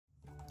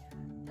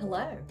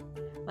Hello,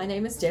 my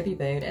name is Debbie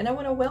Boone, and I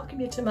want to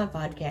welcome you to my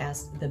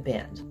podcast, The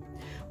Bend,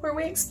 where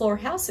we explore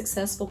how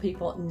successful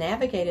people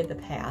navigated the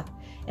path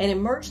and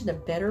emerged in a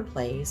better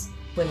place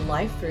when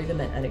life threw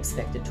them an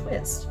unexpected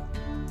twist.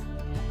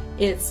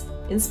 It's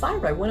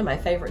inspired by one of my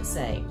favorite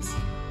sayings: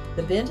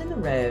 the bend in the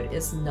road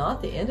is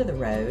not the end of the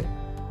road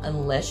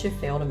unless you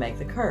fail to make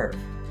the curve.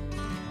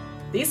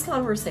 These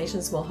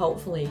conversations will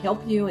hopefully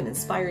help you and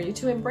inspire you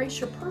to embrace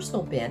your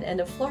personal bend and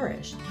to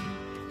flourish.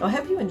 I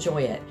hope you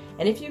enjoy it,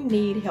 and if you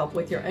need help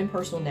with your own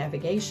personal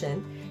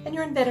navigation and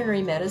you're in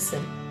veterinary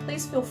medicine,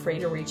 please feel free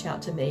to reach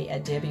out to me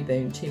at Debbie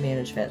Boone 2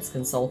 Manage Vets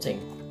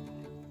Consulting.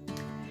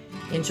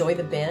 Enjoy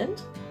the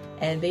bend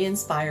and be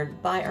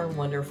inspired by our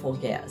wonderful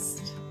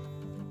guest.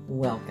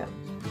 Welcome.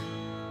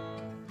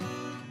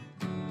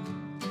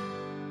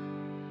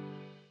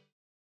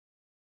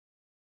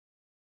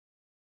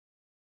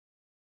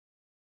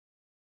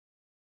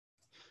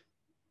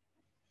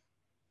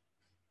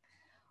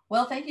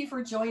 Well, thank you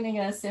for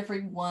joining us,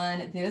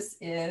 everyone. This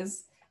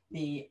is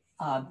the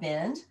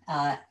Bend,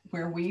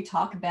 where we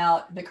talk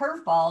about the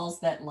curveballs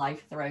that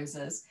life throws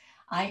us.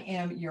 I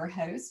am your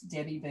host,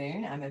 Debbie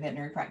Boone. I'm a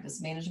veterinary practice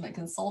management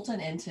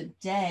consultant, and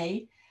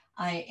today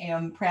I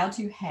am proud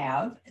to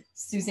have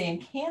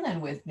Suzanne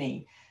Cannon with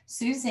me.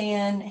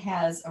 Suzanne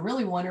has a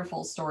really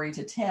wonderful story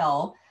to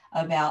tell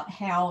about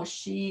how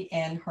she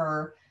and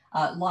her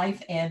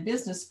life and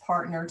business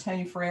partner,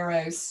 Tony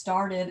Ferrero,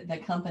 started the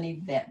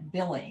company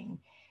VetBilling.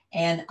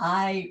 And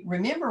I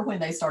remember when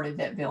they started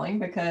VetBilling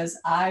because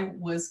I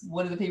was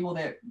one of the people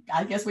that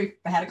I guess we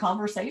had a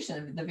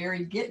conversation at the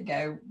very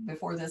get-go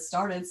before this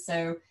started.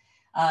 So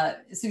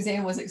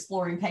Suzanne was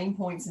exploring pain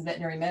points in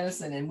veterinary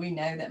medicine, and we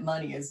know that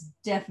money is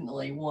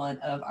definitely one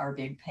of our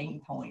big pain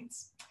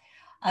points.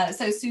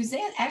 So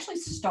Suzanne actually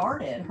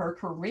started her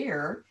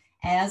career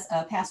as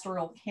a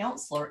pastoral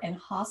counselor and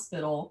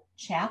hospital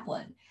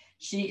chaplain.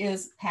 She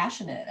is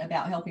passionate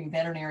about helping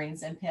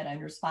veterinarians and pet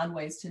owners find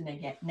ways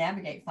to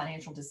navigate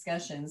financial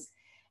discussions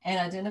and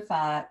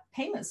identify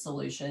payment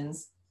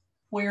solutions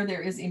where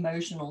there is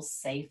emotional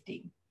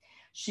safety.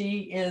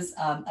 She is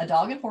a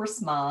dog and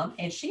horse mom,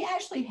 and she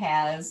actually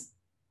has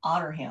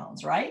otter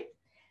hounds, right?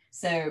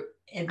 So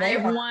I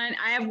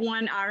have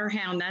one otter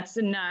hound. That's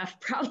enough,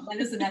 probably.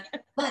 That is enough.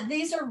 But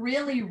these are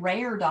really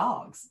rare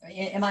dogs.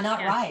 Am I not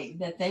right?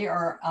 That they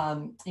are,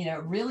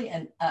 really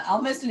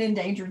almost an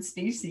endangered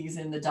species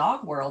in the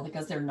dog world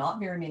because there are not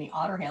very many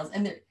otter hounds,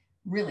 and they're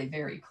really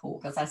very cool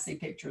because I see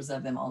pictures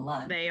of them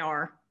online. They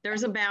are.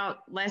 There's about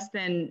less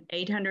than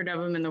 800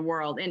 of them in the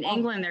world. In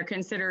England, they're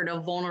considered a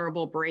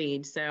vulnerable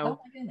breed. So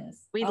my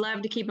goodness. We'd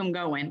love to keep them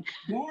going.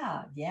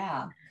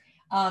 Yeah.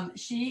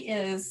 She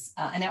is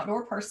an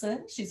outdoor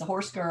person. She's a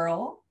horse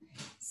girl.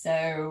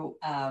 So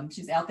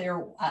she's out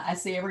there. I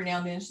see every now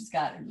and then she's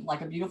got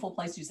like a beautiful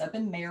place. She's up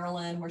in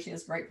Maryland where she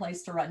has a great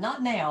place to ride.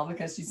 Not now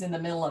because she's in the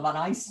middle of an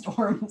ice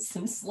storm and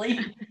some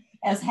sleet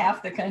as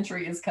half the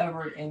country is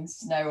covered in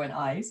snow and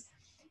ice.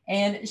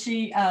 And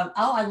she,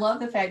 I love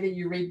the fact that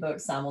you read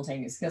books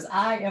simultaneously because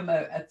I am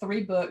a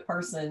 3-book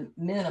person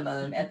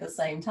minimum at the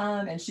same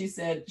time. And she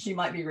said she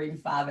might be reading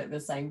 5 at the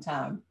same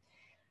time.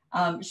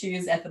 She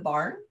is at the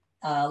barn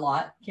a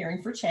lot,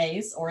 caring for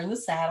Chase, or in the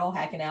saddle,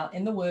 hacking out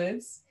in the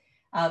woods.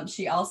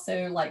 She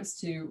also likes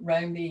to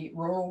roam the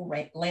rural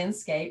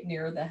landscape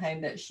near the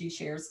home that she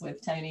shares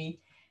with Tony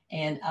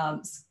and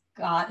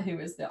Scott, who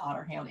is the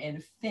otter hound,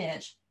 and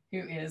Finch, who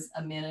is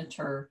a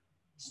miniature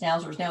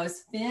schnauzer. Now,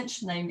 is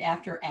Finch named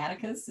after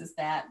Atticus? Is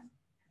that?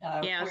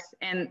 Yes,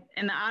 and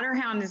the otter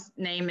hound's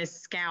name is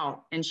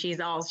Scout, and she's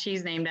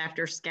named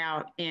after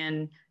Scout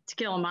in To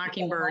Kill a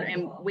Mockingbird,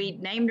 and we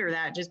named her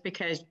that just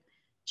because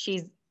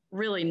she's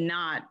really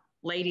not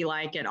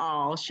ladylike at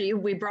all.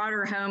 We brought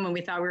her home and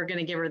we thought we were going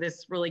to give her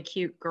this really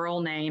cute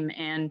girl name,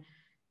 and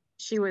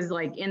she was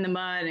like in the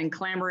mud and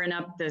clambering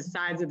up the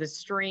sides of the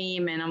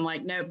stream, and I'm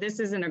like, nope, this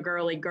isn't a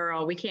girly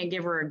girl. We can't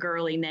give her a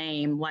girly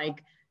name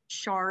like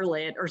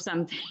Charlotte or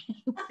something.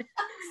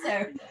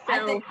 so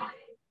I think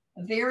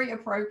a very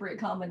appropriate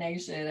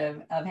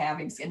combination of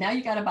having. Now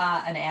you got to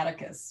buy an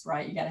Atticus,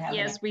 right? You got to have.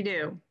 Yes, we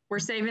do. We're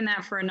saving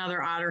that for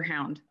another otter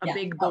hound, a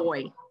big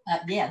boy.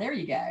 Yeah, there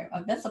you go.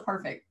 That's a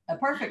perfect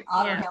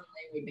otter hound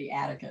name would be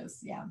Atticus.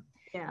 Yeah.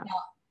 Now,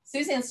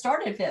 Suzanne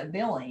started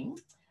VetBilling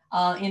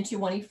in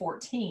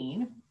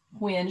 2014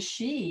 when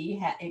she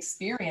had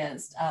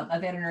experienced a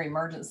veterinary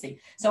emergency.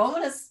 So I'm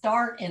going to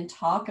start and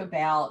talk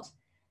about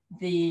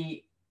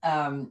the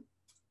bend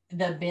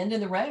in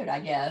the road, I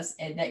guess,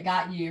 and that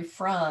got you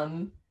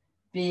from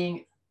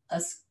being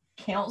a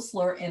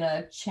counselor and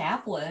a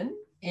chaplain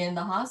in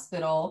the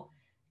hospital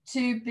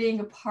to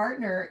being a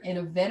partner in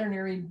a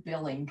veterinary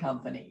billing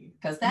company,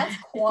 because that's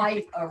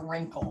quite a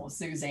wrinkle,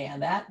 Suzanne.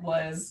 That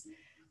was,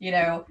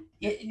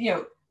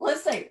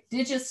 let's say,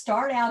 did you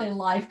start out in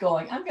life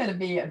going, I'm going to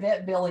be a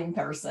vet billing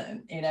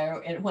person,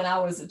 and when I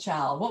was a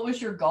child? What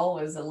was your goal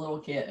as a little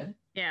kid?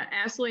 Yeah,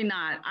 absolutely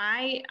not.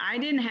 I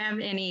didn't have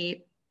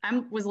any, I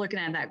was looking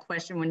at that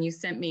question when you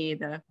sent me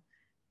the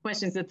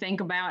questions to think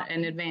about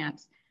in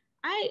advance.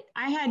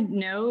 I had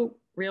no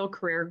real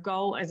career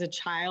goal as a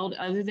child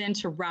other than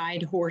to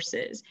ride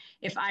horses.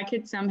 If I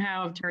could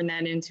somehow have turned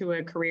that into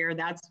a career,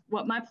 that's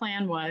what my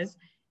plan was.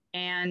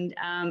 And,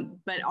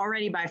 but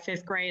already by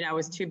fifth grade, I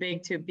was too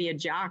big to be a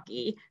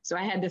jockey. So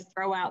I had to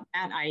throw out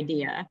that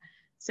idea.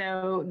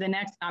 So the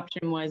next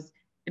option was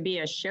to be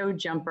a show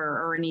jumper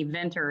or an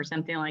eventer or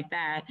something like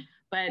that.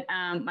 But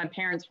my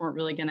parents weren't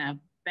really going to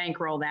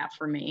bankroll that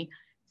for me.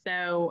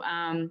 So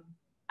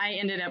I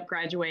ended up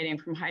graduating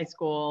from high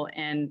school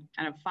and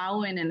kind of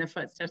following in the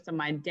footsteps of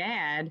my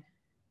dad,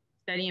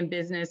 studying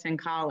business in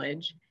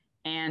college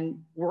and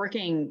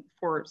working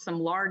for some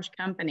large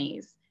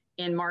companies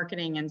in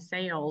marketing and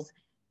sales.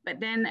 But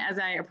then as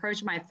I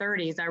approached my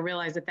 30s, I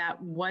realized that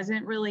that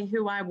wasn't really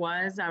who I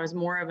was. I was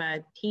more of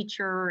a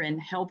teacher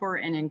and helper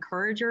and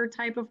encourager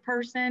type of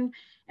person.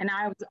 And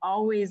I was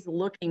always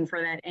looking for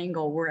that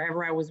angle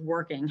wherever I was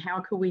working. How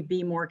could we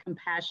be more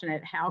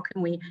compassionate? How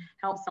can we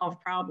help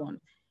solve problems?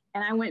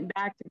 And I went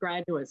back to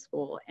graduate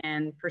school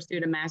and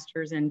pursued a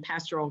master's in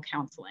pastoral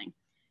counseling.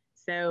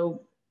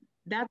 So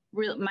that's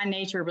real. My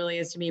nature really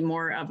is to be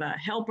more of a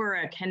helper,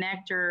 a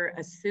connector,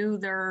 a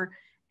soother,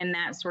 and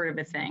that sort of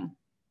a thing.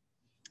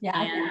 Yeah,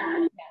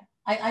 and,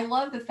 I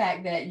love the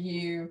fact that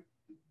you,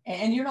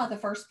 and you're not the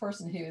first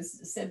person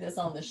who's said this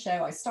on the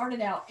show. I started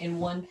out in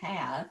one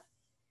path,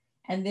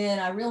 and then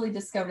I really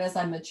discovered as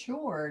I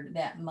matured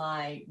that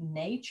my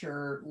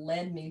nature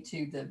led me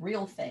to the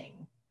real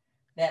thing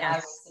that I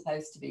was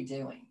supposed to be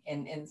doing.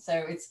 And so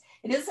it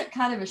is a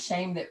kind of a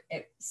shame that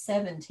at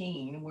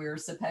 17, we're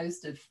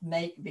supposed to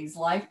make these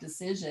life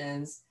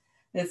decisions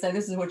that say,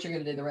 this is what you're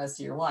going to do the rest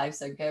of your life.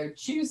 So go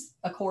choose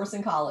a course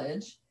in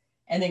college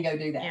and then go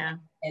do that. Yeah.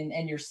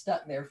 And you're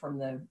stuck there from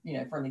the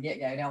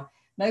get-go. Now,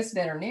 most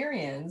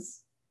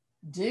veterinarians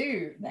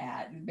do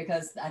that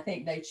because I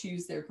think they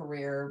choose their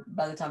career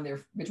by the time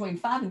they're between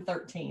 5 and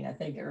 13, I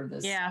think, are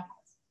this. Yeah.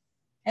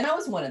 And I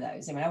was one of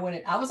those. I mean,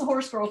 I was a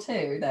horse girl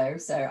too, though.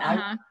 So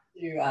I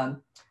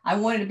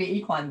wanted to be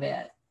equine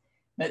vet,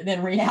 but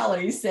then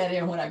reality set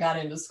in when I got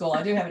into school.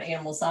 I do have an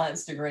animal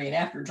science degree, and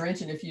after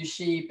drenching a few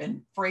sheep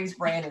and freeze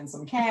branding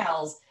some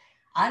cows,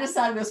 I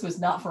decided this was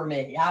not for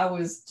me. I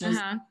was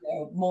just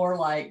more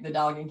like the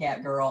dog and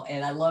cat girl,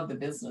 and I love the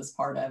business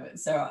part of it.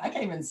 So I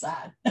came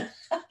inside.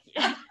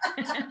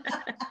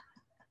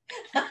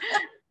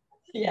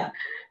 Yeah.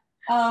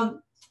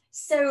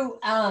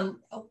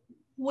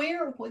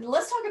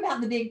 Let's talk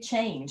about the big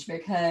change,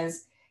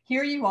 because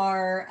here you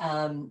are,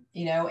 and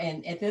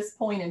at this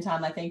point in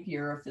time, I think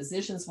you're a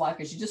physician's wife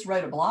because you just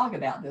wrote a blog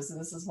about this.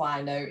 And this is why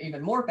I know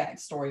even more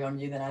backstory on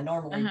you than I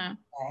normally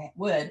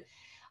would.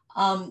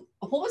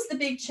 What was the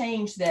big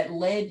change that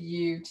led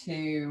you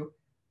to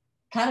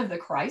kind of the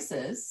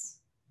crisis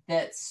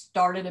that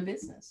started a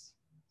business?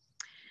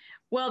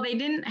 Well, they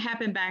didn't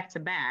happen back to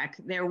back.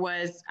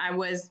 I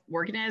was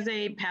working as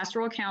a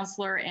pastoral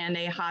counselor and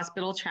a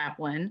hospital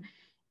chaplain,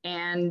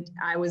 and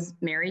I was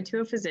married to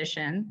a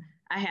physician.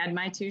 I had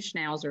my 2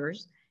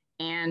 schnauzers,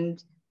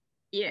 and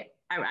yeah,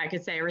 I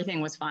could say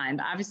everything was fine,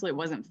 but obviously it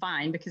wasn't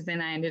fine because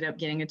then I ended up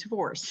getting a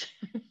divorce,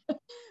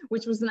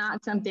 which was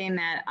not something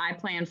that I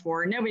planned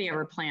for. Nobody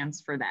ever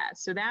plans for that.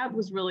 So that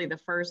was really the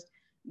first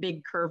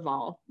big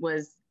curveball,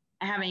 was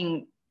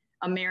having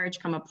a marriage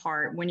come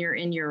apart when you're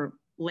in your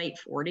late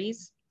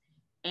 40s.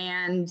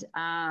 And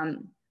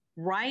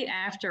right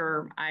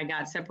after I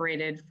got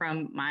separated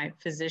from my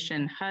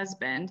physician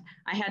husband,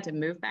 I had to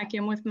move back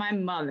in with my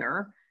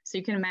mother. So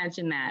you can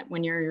imagine that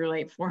when you're in your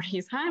late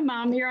 40s, hi,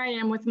 Mom, here I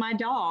am with my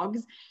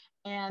dogs.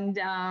 And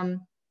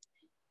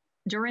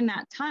during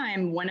that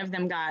time, one of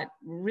them got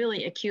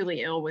really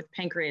acutely ill with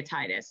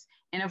pancreatitis.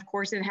 And of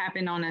course, it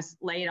happened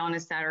late on a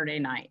Saturday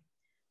night.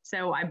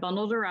 So I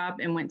bundled her up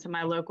and went to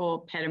my local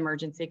pet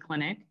emergency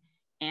clinic.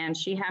 And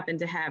she happened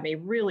to have a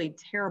really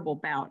terrible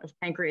bout of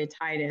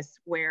pancreatitis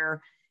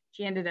where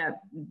she ended up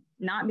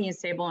not being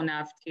stable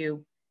enough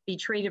to be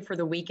treated for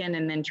the weekend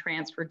and then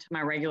transferred to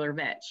my regular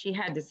vet. She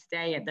had to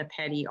stay at the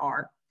pet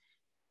ER.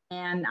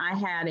 And I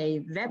had a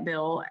vet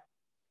bill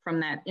from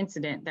that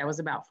incident that was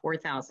about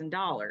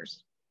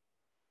 $4,000.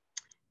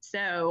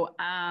 So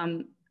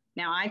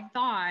now I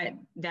thought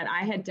that I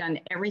had done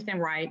everything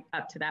right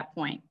up to that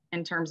point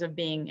in terms of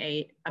being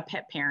a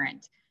pet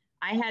parent.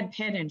 I had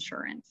pet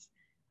insurance.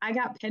 I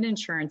got pet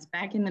insurance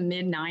back in the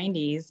mid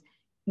 90s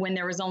when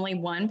there was only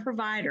one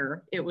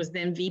provider. It was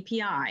then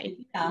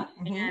VPI. Yeah.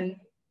 And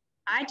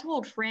I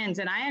told friends,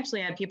 and I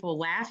actually had people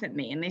laugh at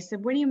me, and they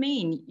said, what do you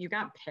mean you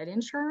got pet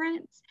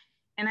insurance?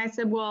 And I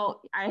said,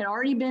 well, I had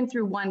already been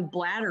through one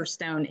bladder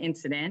stone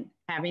incident,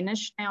 having a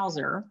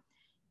schnauzer.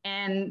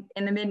 And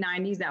in the mid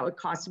 90s, that would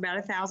cost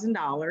about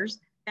 $1,000.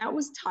 That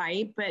was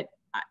tight, but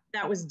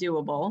that was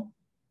doable.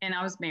 And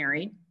I was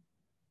married.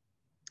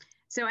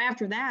 So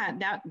after that,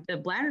 the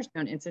bladder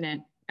stone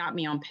incident got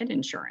me on pet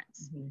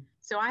insurance.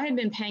 So I had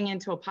been paying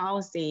into a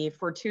policy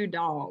for 2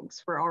 dogs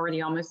for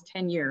already almost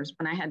 10 years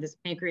when I had this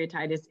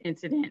pancreatitis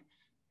incident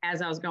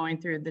as I was going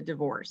through the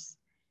divorce.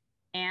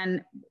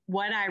 And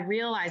what I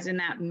realized in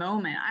that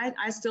moment,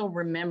 I still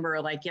remember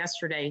like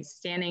yesterday,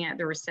 standing at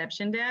the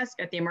reception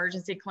desk at the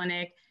emergency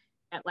clinic,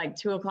 at like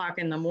 2 o'clock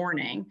in the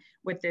morning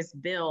with this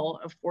bill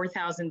of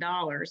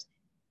 $4,000.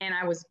 And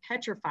I was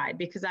petrified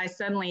because I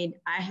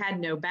had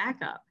no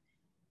backup.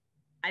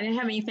 I didn't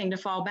have anything to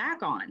fall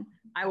back on.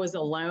 I was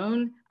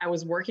alone. I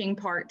was working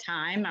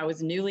part-time. I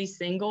was newly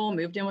single,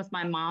 moved in with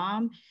my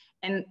mom.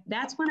 And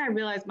that's when I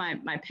realized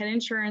my pet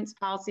insurance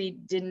policy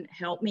didn't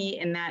help me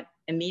in that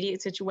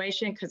immediate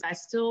situation, because I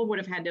still would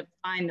have had to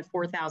find the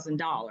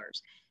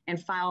 $4,000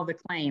 and file the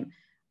claim.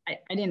 I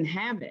didn't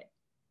have it.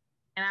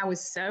 And I was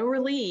so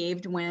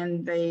relieved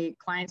when the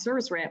client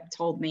service rep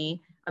told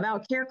me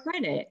about Care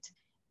Credit.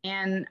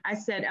 And I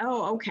said,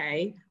 oh,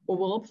 okay, well,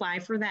 we'll apply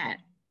for that.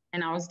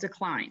 And I was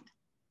declined.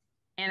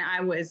 And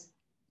I was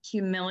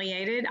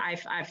humiliated.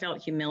 I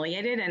felt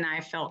humiliated and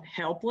I felt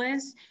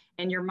helpless.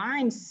 And your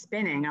mind's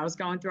spinning. I was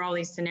going through all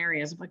these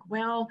scenarios. I'm like,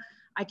 well,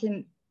 I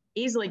can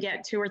easily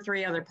get 2 or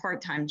 3 other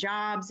part-time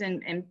jobs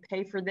and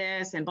pay for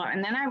this. And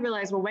then I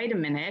realized, well, wait a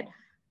minute,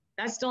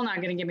 that's still not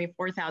going to give me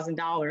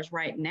 $4,000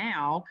 right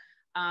now.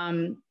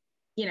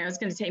 It's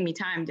going to take me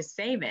time to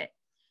save it.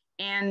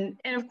 And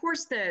of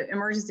course, the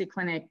emergency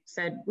clinic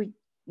said,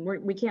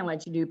 we can't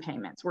let you do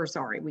payments. We're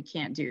sorry, we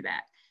can't do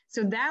that.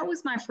 So that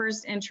was my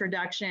first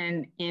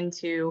introduction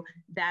into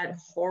that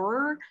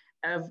horror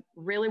of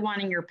really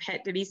wanting your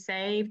pet to be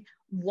saved,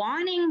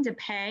 wanting to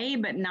pay,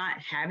 but not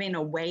having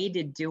a way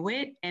to do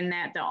it. And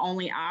that the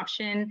only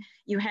option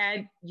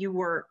you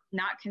were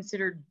not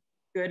considered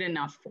good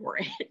enough for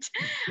it.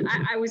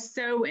 I was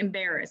so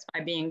embarrassed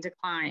by being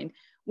declined.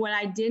 What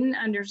I didn't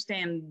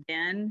understand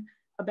then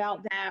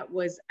about that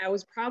was I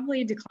was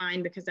probably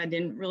declined because I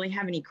didn't really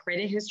have any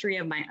credit history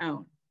of my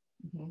own.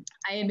 Mm-hmm.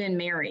 I had been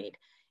married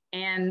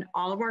and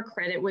all of our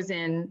credit was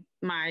in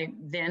my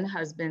then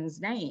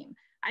husband's name.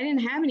 I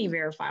didn't have any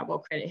verifiable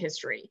credit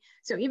history.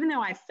 So even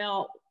though I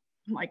felt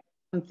like,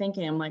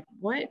 I'm like,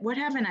 what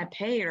haven't I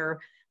paid or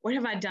what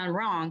have I done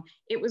wrong?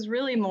 It was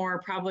really more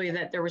probably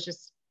that there was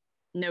just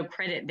no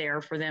credit there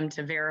for them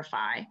to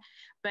verify.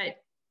 But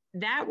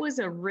that was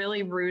a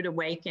really rude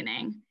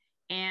awakening.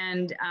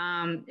 And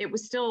it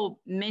was still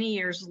many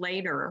years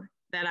later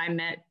that I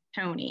met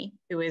Tony,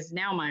 who is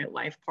now my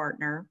life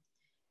partner.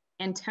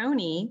 And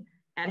Tony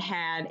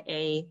had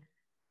a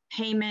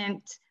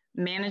payment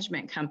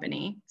management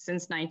company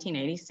since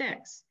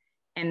 1986.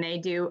 And they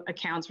do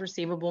accounts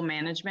receivable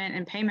management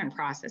and payment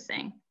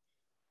processing.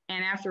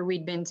 And after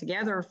we'd been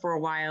together for a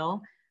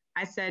while,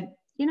 I said,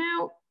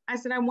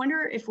 I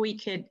wonder if we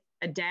could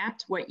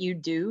adapt what you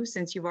do,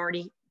 since you've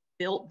already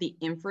built the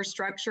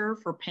infrastructure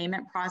for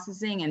payment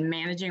processing and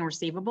managing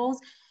receivables,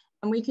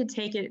 and we could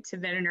take it to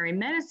veterinary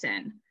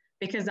medicine,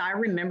 because I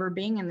remember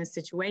being in this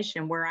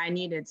situation where I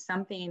needed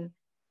something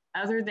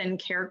other than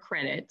Care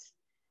Credit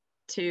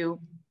to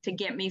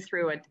get me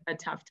through a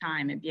tough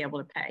time and be able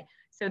to pay.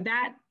 So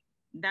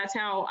that's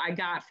how I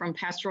got from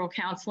pastoral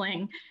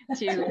counseling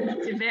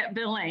to vet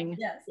billing.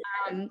 Yes.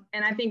 And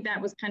I think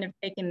that was kind of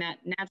taking that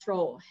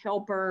natural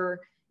helper,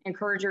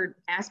 encourager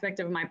aspect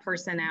of my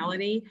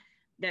personality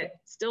that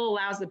still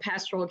allows the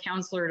pastoral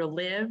counselor to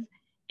live,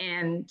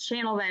 and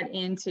channel that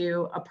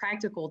into a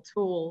practical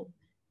tool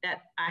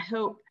that I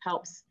hope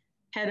helps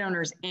pet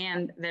owners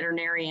and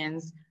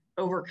veterinarians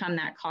overcome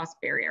that cost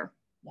barrier.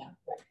 Yeah.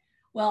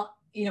 Well,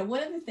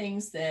 one of the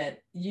things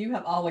that you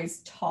have always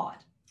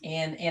taught,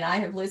 and I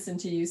have listened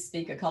to you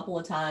speak a couple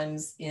of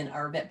times in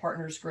our Vet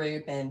Partners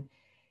group, and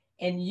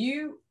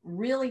you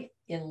really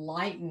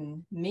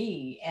enlighten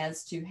me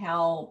as to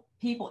how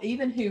people,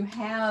 even who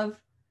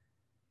have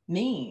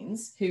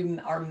means, who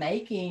are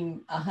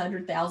making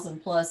 100,000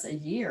 plus a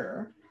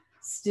year,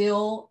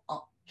 still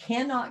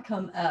cannot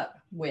come up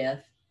with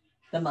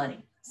the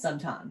money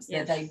sometimes.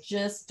 Yes. That they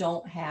just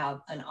don't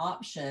have an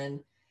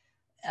option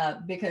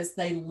because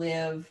they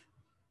live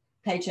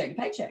paycheck to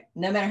paycheck,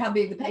 no matter how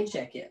big the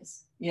paycheck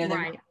is.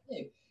 Right.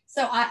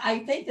 So I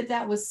think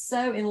that was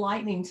so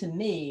enlightening to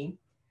me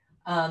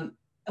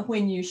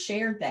when you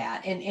shared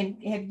that.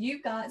 And have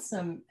you got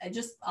some,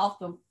 just off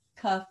the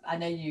cuff, I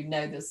know you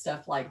know this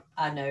stuff like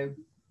I know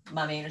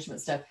my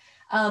management stuff,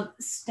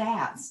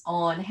 stats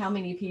on how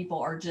many people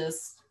are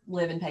just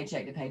living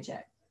paycheck to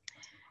paycheck?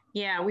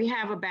 Yeah, we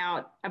have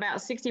about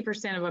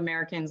 60% of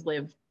Americans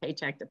live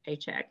paycheck to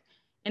paycheck.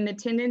 And the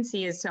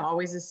tendency is to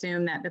always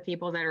assume that the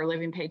people that are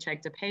living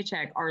paycheck to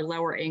paycheck are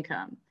lower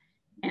income.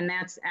 And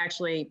that's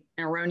actually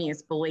an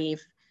erroneous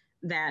belief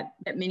that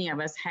many of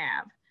us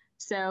have.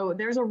 So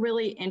there's a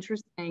really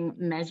interesting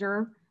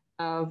measure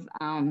of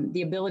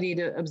the ability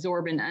to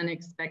absorb an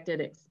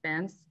unexpected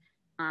expense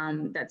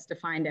that's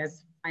defined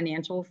as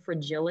financial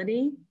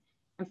fragility.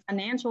 And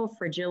financial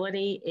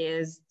fragility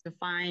is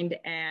defined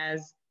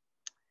as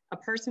a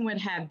person would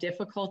have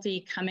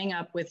difficulty coming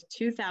up with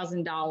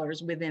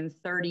 $2,000 within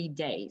 30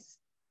 days.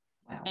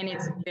 Wow. And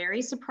it's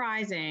very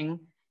surprising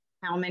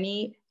how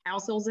many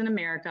households in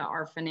America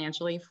are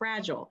financially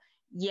fragile.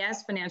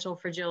 Yes, financial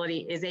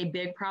fragility is a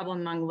big problem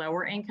among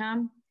lower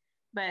income,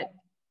 but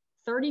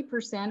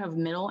 30% of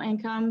middle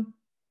income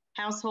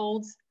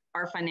households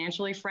are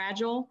financially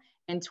fragile,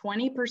 and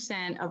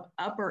 20% of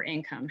upper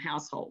income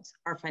households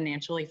are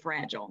financially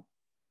fragile.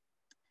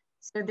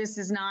 So this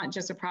is not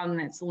just a problem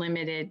that's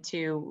limited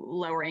to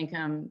lower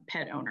income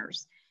pet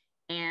owners.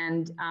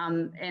 And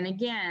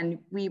again,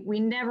 we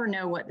never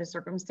know what the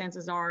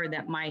circumstances are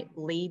that might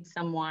lead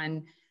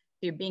someone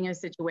to being in a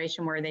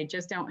situation where they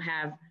just don't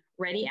have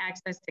ready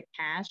access to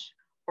cash,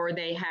 or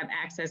they have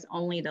access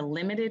only to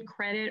limited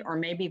credit, or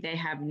maybe they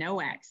have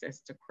no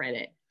access to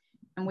credit.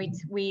 And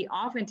we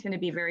often tend to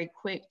be very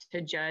quick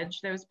to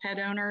judge those pet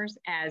owners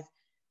as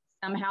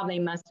somehow they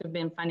must have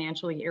been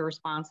financially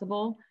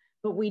irresponsible,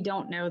 but we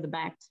don't know the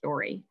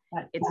backstory.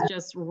 It's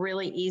just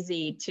really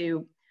easy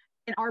to,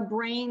 and our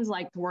brains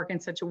like to work in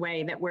such a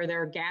way that where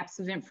there are gaps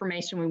of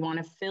information, we want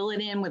to fill it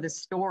in with a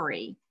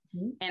story.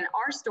 And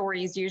our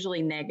story is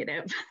usually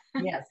negative.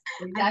 Yes,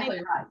 exactly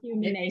right.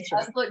 Human nature.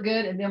 It does look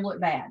good and then look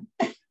bad.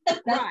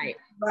 Right.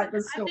 Right.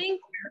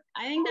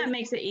 I think that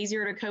makes it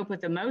easier to cope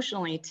with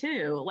emotionally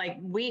too.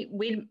 Like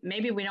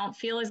maybe we don't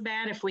feel as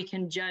bad if we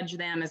can judge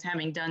them as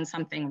having done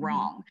something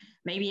wrong.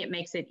 Maybe it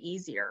makes it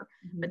easier.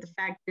 But the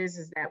fact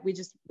is that we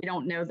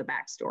don't know the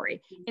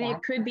backstory. And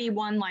it could be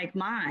one like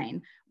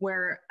mine,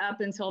 where up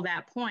until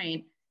that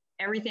point,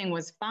 everything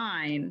was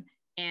fine,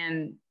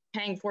 and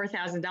paying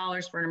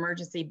 $4,000 for an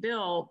emergency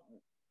bill,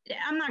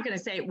 I'm not going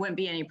to say it wouldn't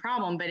be any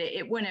problem, but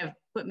it wouldn't have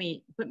put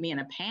me in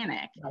a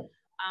panic. Right.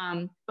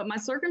 But my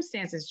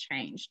circumstances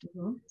changed.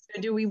 So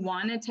do we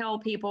want to tell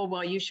people,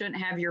 well, you shouldn't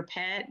have your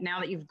pet now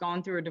that you've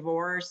gone through a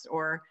divorce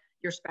or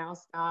your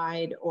spouse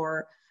died?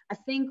 Or I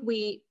think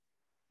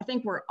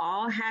we're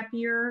all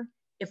happier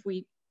if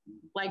we,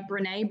 like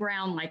Brene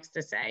Brown likes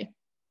to say,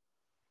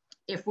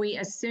 if we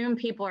assume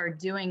people are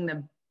doing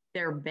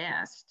their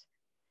best,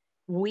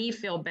 we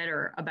feel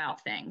better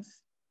about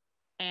things.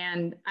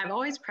 And I've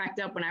always cracked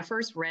up when I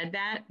first read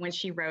that, when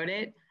she wrote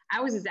it. I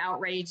was as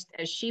outraged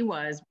as she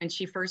was when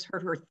she first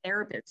heard her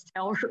therapist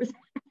tell her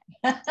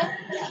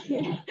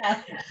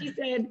that. She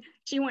said,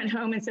 she went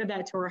home and said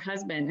that to her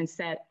husband and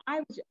said,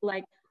 I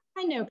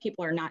know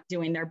people are not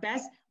doing their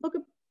best. Look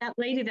at that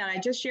lady that I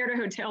just shared a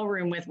hotel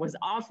room with was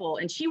awful,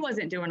 and she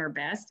wasn't doing her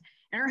best.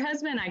 And her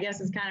husband, I guess,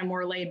 is kind of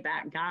more laid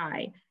back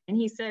guy. And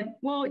he said,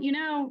 well,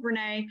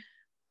 Renee,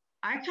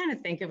 I kind of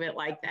think of it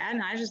like that,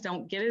 and I just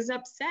don't get as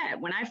upset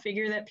when I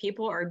figure that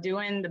people are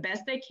doing the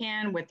best they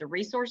can with the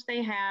resource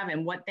they have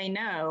and what they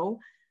know.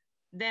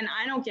 Then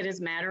I don't get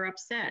as mad or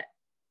upset.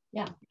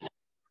 Yeah,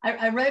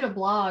 I wrote a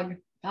blog.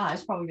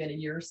 It's probably been a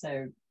year or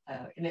so,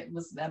 and it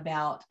was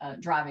about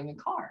driving a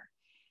car.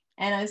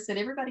 And I said,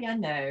 everybody I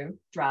know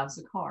drives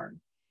a car,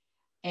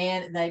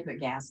 and they put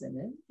gas in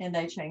it, and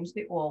they change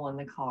the oil in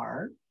the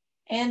car,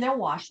 and they'll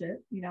wash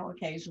it,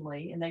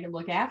 occasionally, and they can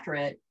look after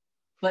it.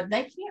 But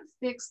they can't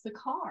fix the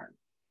car,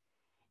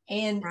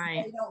 and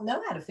they don't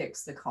know how to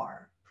fix the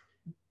car.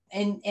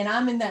 And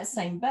I'm in that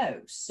same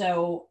boat.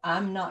 So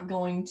I'm not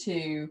going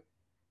to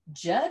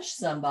judge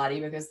somebody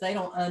because they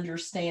don't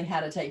understand how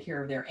to take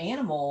care of their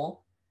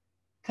animal,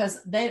 because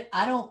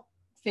I don't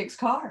fix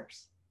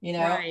cars,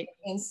 Right.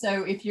 And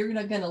so if you're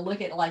going to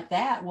look at it like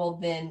that, well,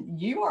 then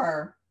you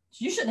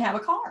shouldn't have a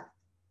car.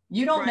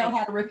 You don't know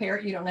how to repair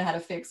it. You don't know how to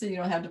fix it. You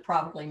don't have to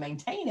properly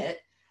maintain it.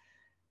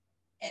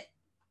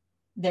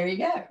 There you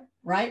go.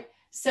 Right.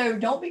 So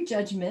don't be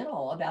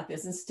judgmental about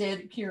this.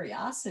 Instead,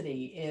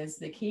 curiosity is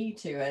the key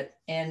to it.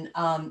 And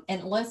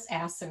let's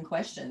ask some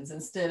questions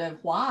instead of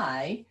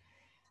why.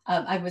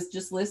 I was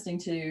just listening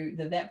to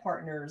the Vet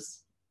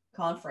Partners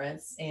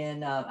conference,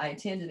 and I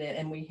attended it,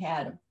 and we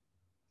had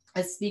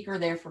a speaker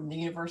there from the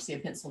University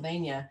of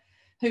Pennsylvania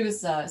who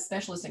is a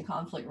specialist in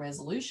conflict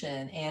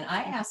resolution. And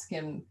I asked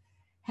him,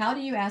 how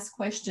do you ask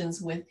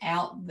questions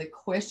without the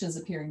questions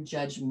appearing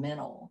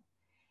judgmental?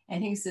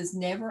 And he says,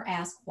 never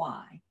ask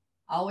why.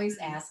 Always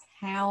ask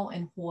how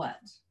and what.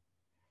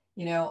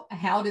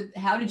 How did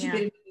you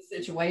get into this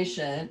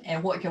situation,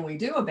 and what can we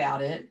do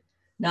about it?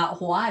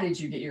 Not why did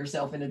you get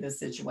yourself into this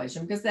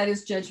situation, because that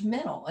is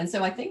judgmental. And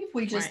so I think if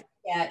we just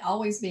at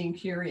always being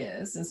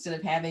curious instead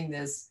of having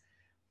this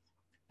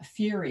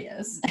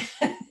furious,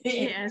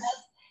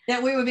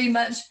 that we would be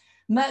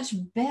much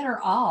better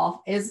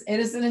off as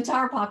an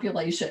entire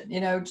population.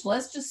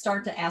 Let's just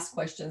start to ask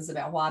questions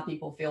about why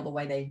people feel the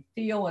way they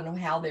feel, and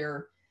how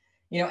they're,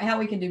 how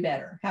we can do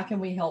better. How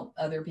can we help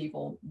other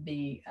people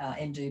be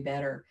and do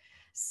better?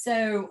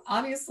 So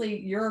obviously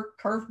your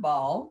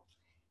curveball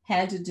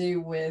had to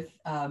do with,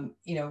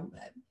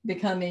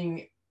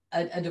 becoming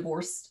a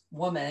divorced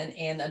woman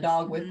and a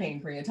dog with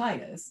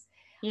pancreatitis.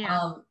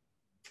 Yeah.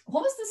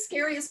 What was the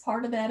scariest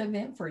part of that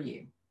event for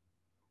you?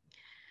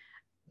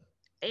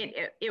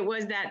 It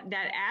was that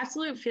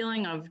absolute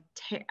feeling of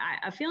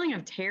a feeling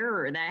of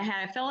terror that I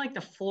had. I felt like the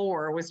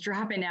floor was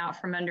dropping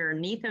out from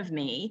underneath of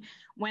me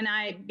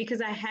because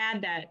I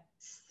had that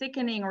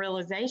sickening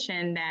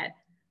realization that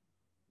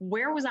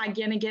where was I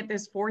going to get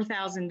this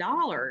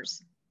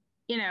 $4,000?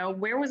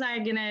 What was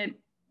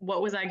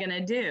I going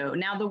to do?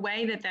 Now, the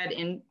way that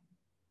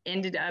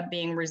ended up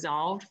being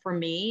resolved for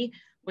me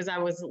was I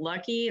was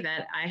lucky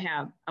that I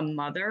have a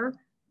mother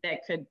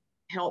that could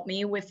help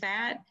me with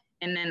that.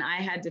 And then I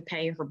had to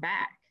pay her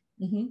back.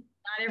 Not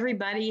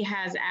everybody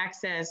has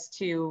access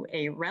to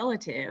a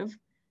relative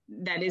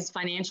that is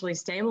financially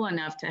stable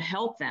enough to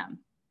help them.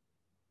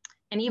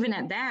 And even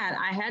at that,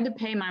 I had to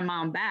pay my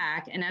mom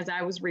back. And as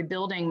I was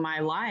rebuilding my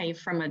life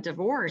from a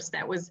divorce,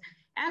 that was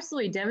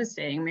absolutely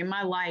devastating. I mean,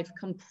 my life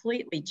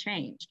completely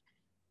changed.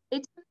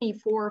 It took me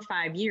 4 or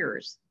 5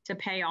 years to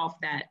pay off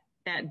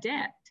that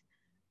debt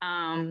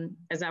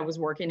as I was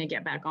working to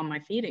get back on my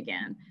feet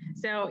again.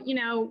 So, you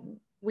know,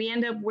 we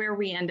end up where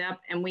we end up,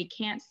 and we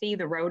can't see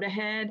the road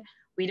ahead.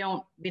 We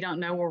don't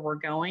know where we're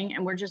going,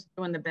 and we're just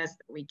doing the best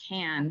that we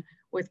can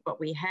with what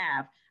we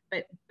have.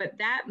 But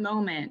that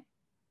moment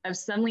of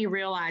suddenly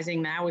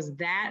realizing that I was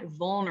that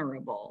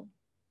vulnerable,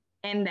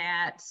 and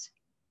that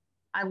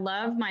I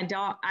love my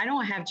dog. I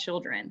don't have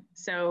children,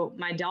 so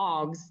my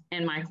dogs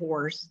and my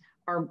horse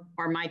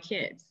are my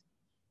kids.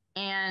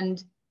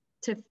 And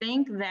to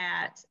think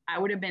that I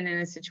would have been in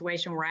a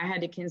situation where I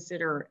had to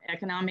consider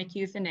economic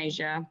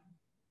euthanasia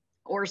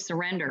or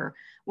surrender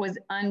was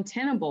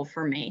untenable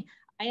for me.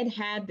 I had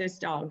had this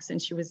dog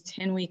since she was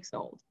 10 weeks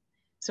old.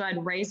 So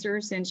I'd raised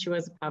her since she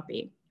was a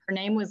puppy. Her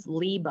name was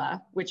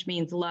Liebe, which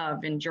means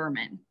love in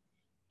German.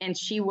 And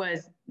she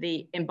was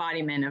the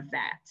embodiment of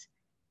that.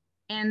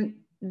 And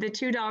the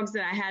 2 dogs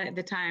that I had at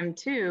the time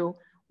too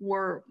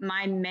were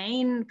my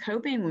main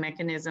coping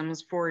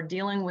mechanisms for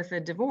dealing with a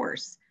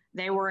divorce.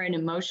 They were an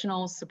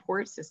emotional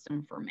support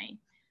system for me.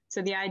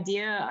 So the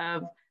idea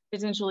of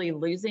potentially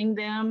losing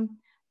them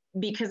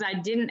because I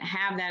didn't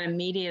have that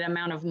immediate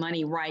amount of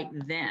money right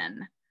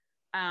then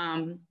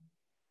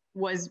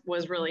was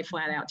really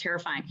flat out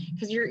terrifying,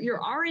 because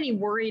you're already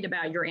worried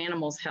about your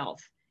animal's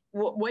health.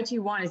 What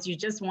you want is you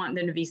just want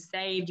them to be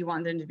saved. You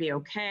want them to be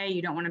okay.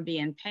 You don't want to be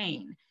in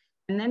pain.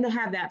 And then to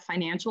have that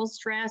financial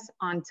stress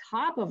on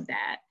top of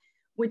that,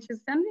 which is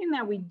something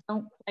that we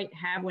don't quite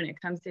have when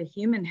it comes to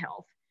human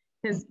health,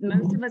 because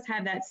most of us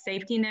have that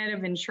safety net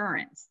of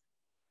insurance.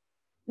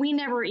 We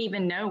never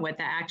even know what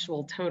the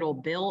actual total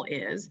bill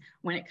is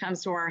when it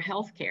comes to our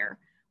health care.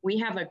 We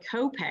have a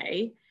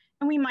copay,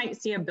 and we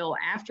might see a bill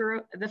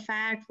after the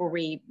fact where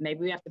maybe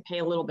we have to pay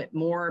a little bit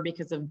more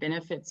because of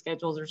benefit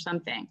schedules or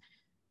something.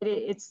 But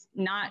it's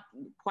not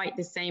quite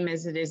the same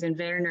as it is in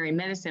veterinary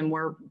medicine,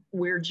 where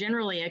we're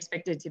generally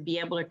expected to be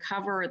able to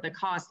cover the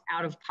cost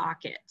out of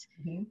pocket.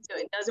 Mm-hmm. So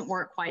it doesn't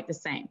work quite the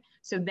same.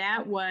 So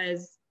that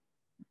was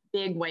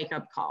big wake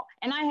up call.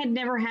 And I had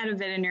never had a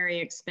veterinary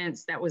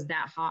expense that was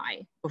that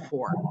high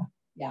before.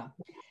 Yeah.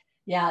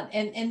 Yeah.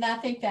 And I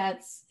think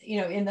that's,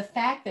 in the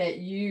fact that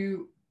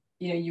you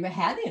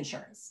had the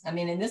insurance. I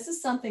mean, and this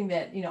is something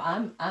that,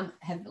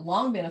 have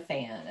long been a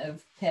fan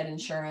of pet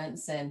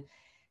insurance and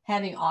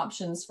having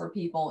options for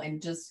people,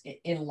 and just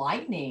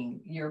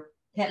enlightening your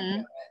pet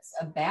parents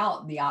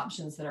about the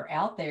options that are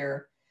out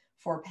there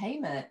for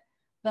payment.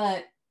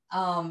 But,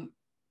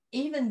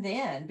 even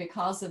then,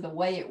 because of the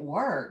way it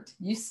worked,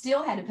 you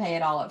still had to pay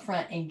it all up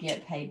front and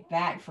get paid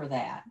back for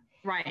that.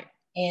 Right.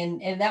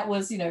 And that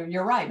was,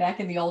 you're right. Back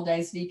in the old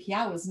days,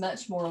 VPI was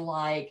much more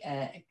like,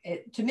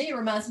 to me, it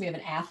reminds me of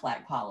an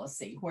Aflac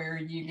policy, where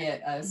you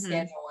get a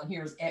schedule and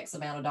here's X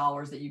amount of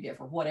dollars that you get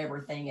for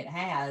whatever thing it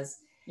has.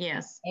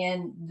 Yes.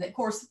 And of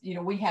course,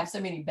 we have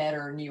so many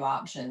better new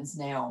options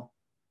now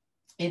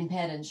in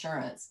pet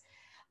insurance.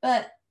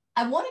 But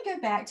I want to go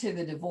back to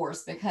the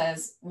divorce,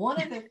 because one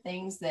of the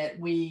things that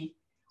we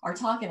are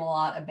talking a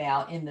lot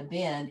about in the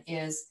Bend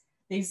is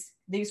these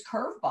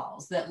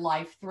curveballs that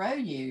life throw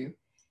you,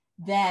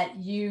 that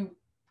you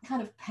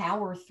kind of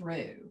power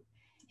through.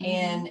 Mm-hmm.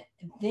 And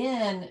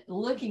then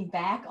looking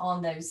back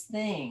on those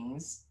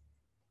things,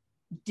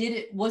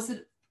 was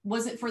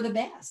it for the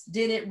best?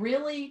 Did it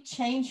really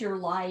change your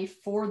life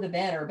for the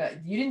better?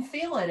 But you didn't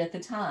feel it at the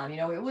time.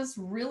 It was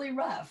really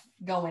rough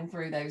going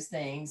through those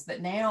things.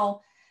 But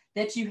now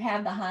that you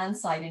have the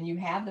hindsight and you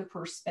have the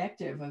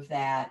perspective of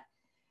that,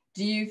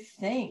 do you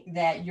think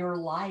that your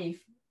life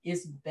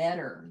is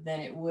better than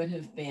it would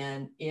have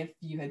been if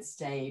you had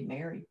stayed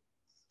married?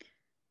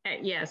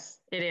 Yes,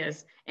 it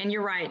is. And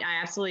you're right.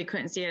 I absolutely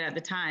couldn't see it at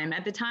the time.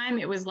 At the time,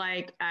 it was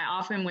like, I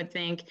often would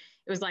think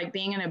it was like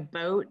being in a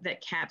boat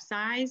that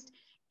capsized,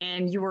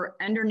 and you were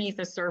underneath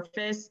the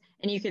surface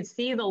and you could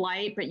see the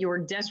light, but you were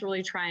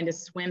desperately trying to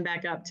swim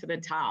back up to the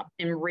top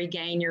and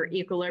regain your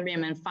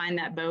equilibrium and find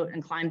that boat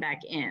and climb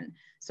back in.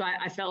 So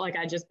I felt like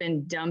I'd just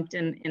been dumped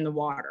in the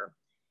water.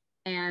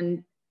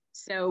 And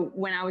so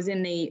when I was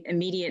in the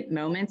immediate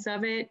moments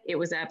of it, it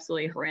was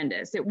absolutely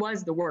horrendous. It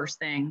was the worst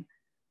thing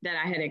that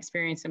I had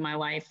experienced in my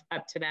life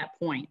up to that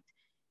point.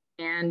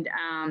 And,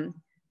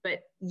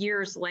 but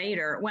years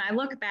later, when I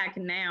look back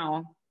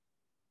now,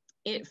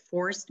 it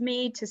forced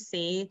me to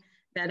see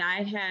that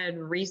I had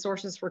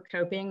resources for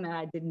coping that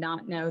I did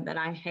not know that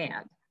I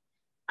had.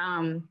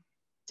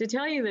 To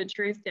tell you the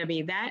truth,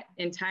 Debbie, that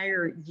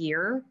entire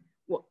year,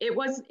 well, it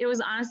was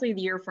honestly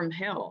the year from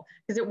hell,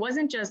 because it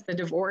wasn't just the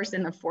divorce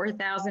and the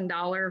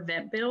 $4,000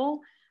 vet bill.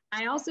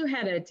 I also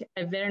had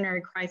a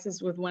veterinary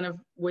crisis with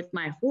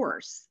my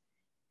horse.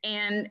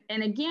 And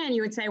again,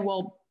 you would say,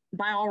 well,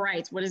 by all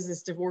rights, what is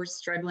this divorced,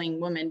 struggling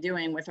woman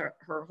doing with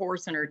her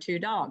horse and her 2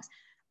 dogs?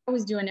 I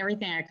was doing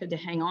everything I could to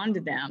hang on to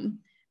them,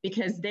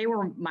 because they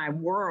were my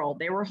world.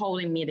 They were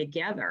holding me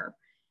together.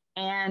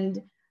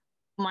 And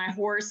my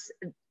horse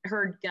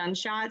heard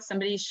gunshots.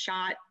 Somebody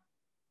shot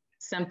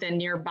something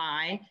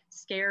nearby,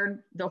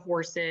 scared the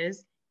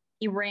horses.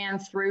 He ran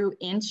through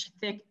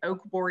inch-thick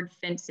oak board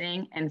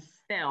fencing and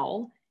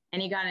fell,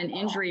 and he got an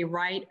injury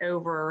right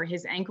over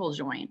his ankle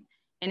joint.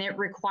 And it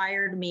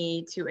required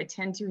me to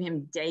attend to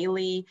him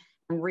daily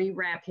and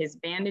rewrap his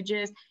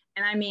bandages.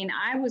 And I mean,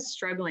 I was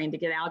struggling to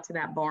get out to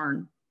that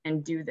barn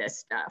and do this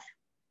stuff.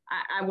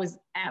 I was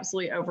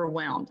absolutely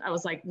overwhelmed. I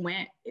was like,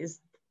 when is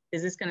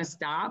this going to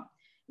stop?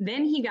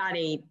 Then he got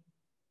a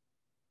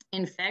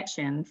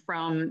infection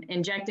from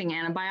injecting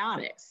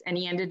antibiotics, and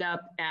he ended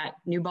up at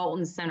New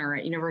Bolton Center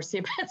at University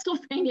of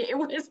Pennsylvania. It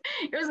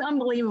was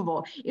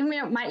unbelievable.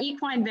 Even my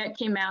equine vet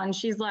came out and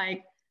she's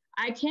like,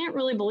 I can't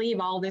really believe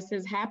all this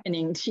is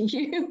happening to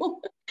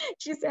you.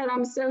 She said,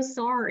 I'm so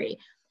sorry.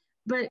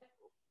 But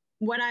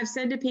what I've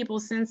said to people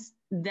since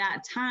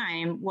that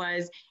time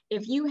was,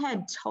 if you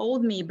had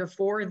told me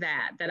before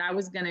that I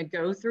was going to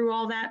go through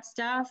all that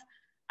stuff,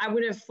 I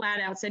would have flat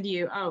out said to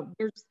you, oh,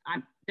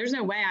 there's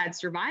no way I'd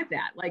survive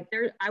that. Like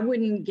I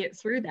wouldn't get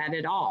through that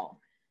at all.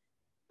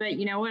 But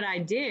you know what I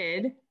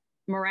did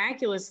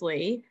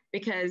miraculously,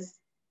 because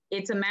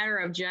it's a matter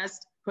of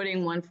just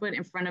putting one foot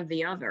in front of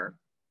the other,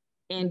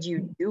 and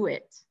you do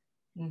it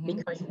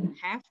because you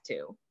have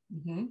to.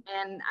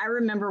 And I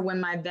remember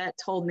when my vet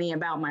told me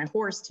about my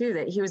horse too,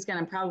 that he was going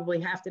to probably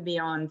have to be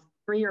on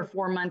 3 or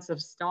 4 months of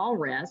stall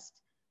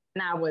rest.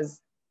 And I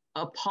was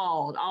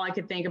appalled. All I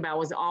could think about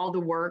was all the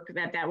work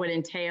that would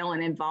entail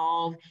and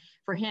involve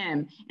for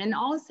him. And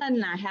all of a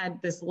sudden I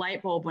had this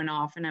light bulb went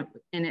off, and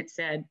it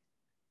said,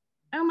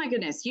 oh my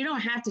goodness, you don't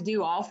have to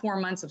do all 4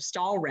 months of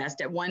stall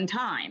rest at one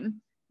time.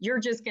 You're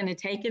just going to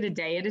take it a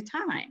day at a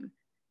time.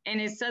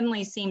 And it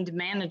suddenly seemed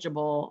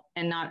manageable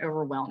and not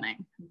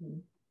overwhelming.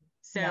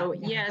 So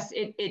yes,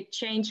 it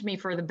changed me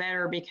for the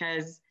better,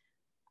 because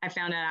I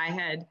found out I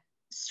had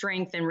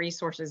strength and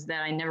resources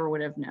that I never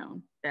would have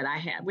known that I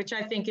had, which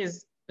I think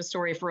is the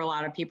story for a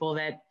lot of people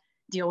that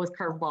deal with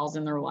curveballs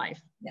in their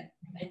life. Yeah,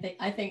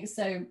 I think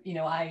so. You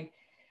know, I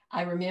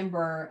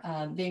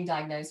remember being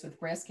diagnosed with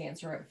breast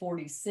cancer at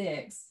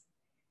 46,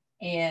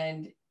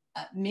 and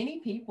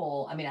many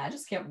people, I mean, I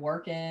just kept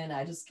working.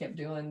 I just kept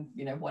doing,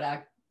 you know, what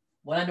I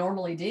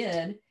normally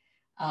did.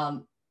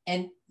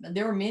 And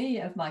there were many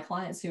of my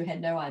clients who had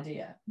no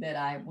idea that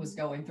I was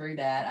going through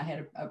that. I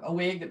had a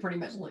wig that pretty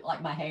much looked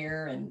like my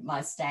hair, and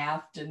my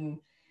staff didn't.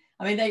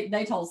 I mean,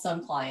 they told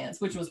some clients,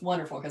 which was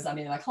wonderful, because I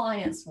mean, my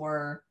clients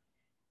were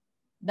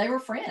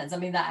friends. I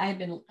mean, I had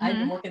been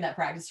working that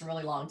practice a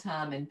really long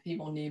time, and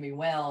people knew me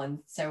well. And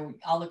so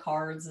all the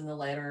cards and the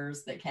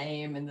letters that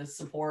came and the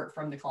support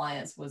from the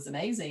clients was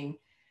amazing.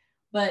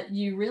 But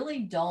you really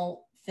don't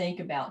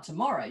think about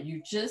tomorrow.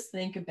 You just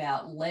think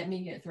about, let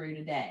me get through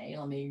today.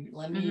 Let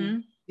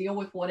me deal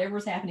with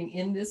whatever's happening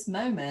in this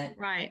moment.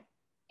 Right.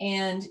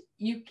 And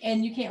you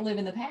can't live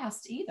in the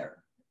past either.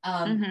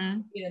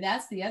 You know,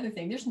 that's the other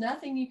thing. There's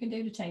nothing you can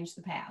do to change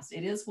the past.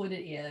 It is what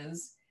it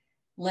is.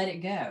 Let it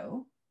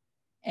go.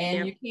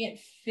 And you can't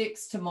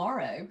fix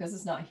tomorrow because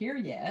it's not here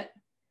yet.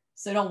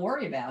 So don't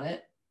worry about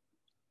it.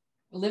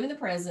 Live in the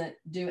present,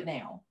 do it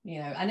now, you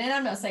know. And then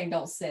I'm not saying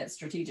don't set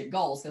strategic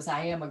goals, because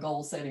I am a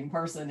goal setting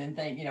person and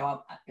think, you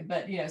know,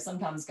 but you know,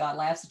 sometimes God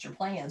laughs at your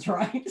plans,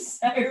 right?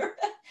 So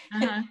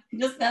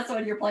just that's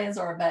what your plans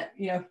are. But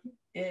you know,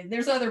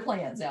 there's other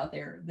plans out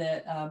there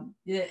that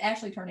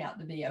actually turn out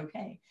to be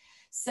okay.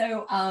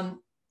 So,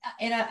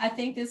 and I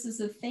think this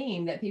is a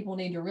theme that people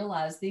need to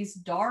realize. These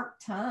dark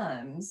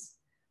times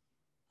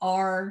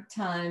are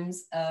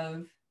times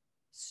of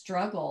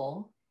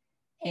struggle,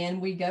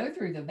 and we go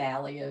through the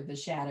valley of the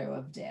shadow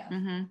of death.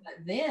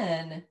 But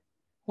then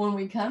when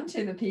we come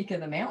to the peak of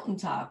the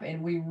mountaintop,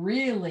 and we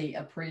really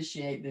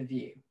appreciate the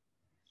view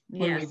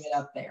when we get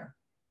up there.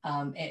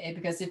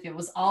 Because if it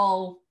was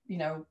all, you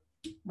know,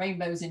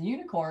 rainbows and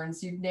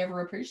unicorns, you'd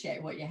never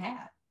appreciate what you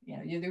had. You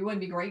know, you wouldn't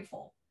be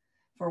grateful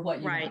for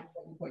what you have,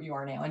 what you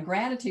are now. And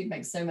gratitude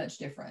makes so much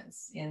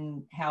difference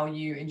in how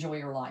you enjoy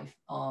your life,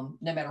 no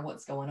matter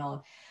what's going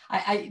on.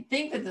 I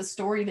think that the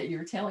story that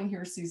you're telling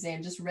here,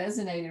 Suzanne, just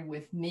resonated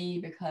with me,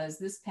 because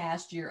this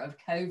past year of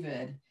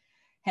COVID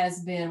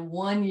has been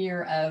 1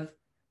 year of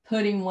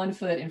putting one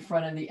foot in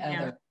front of the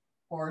other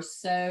for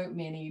so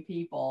many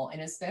people,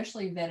 and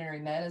especially veterinary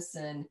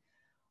medicine,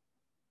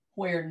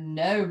 where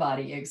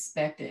nobody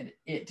expected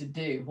it to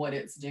do what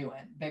it's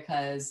doing.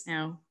 Because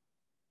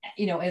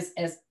you know,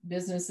 as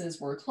businesses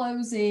were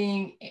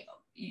closing,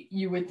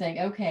 you would think,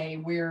 okay,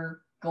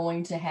 we're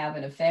going to have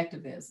an effect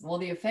of this. Well,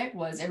 the effect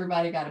was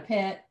everybody got a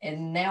pet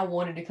and now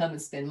wanted to come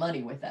and spend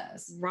money with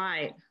us.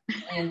 Right.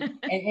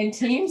 and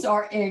teams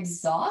are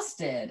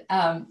exhausted.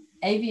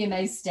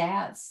 AVMA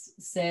stats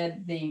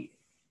said the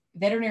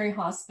veterinary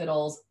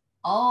hospitals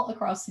all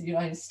across the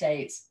United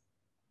States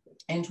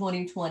in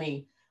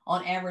 2020,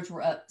 on average,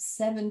 were up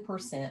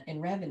 7%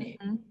 in revenue.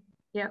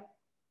 Yep.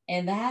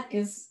 And that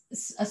is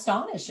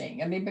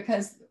astonishing. I mean,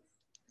 because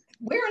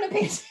we're in a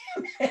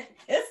pandemic.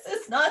 This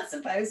is not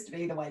supposed to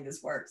be the way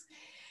this works.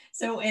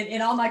 So,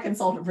 and all my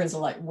consultant friends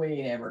are like,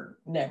 we never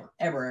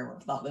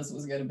thought this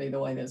was going to be the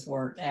way this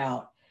worked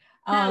out.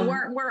 No,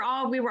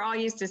 we were all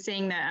used to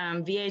seeing the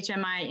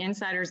VHMI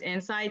Insiders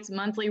Insights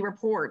monthly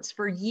reports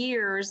for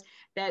years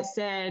that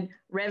said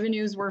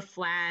revenues were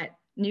flat,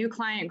 new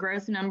client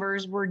growth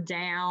numbers were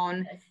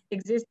down,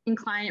 existing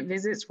client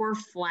visits were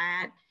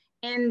flat.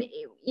 And,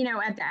 you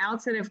know, at the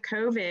outset of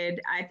COVID,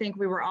 I think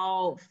we were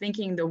all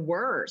thinking the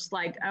worst,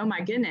 like, oh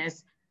my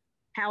goodness,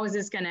 what is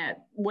this going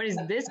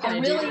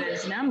to do to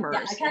those numbers?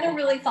 Yeah, I kind of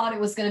really thought it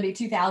was going to be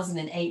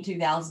 2008,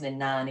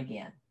 2009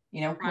 again,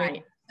 you know,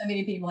 right. So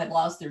many people had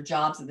lost their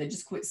jobs and they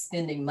just quit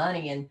spending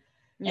money. And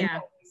what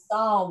we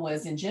saw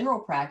was in general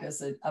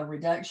practice, a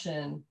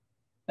reduction,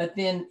 but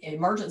then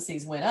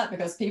emergencies went up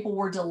because people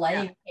were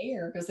delaying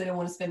care because they didn't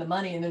want to spend the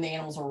money. And then the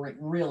animals were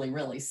really,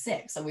 really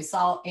sick. So we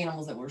saw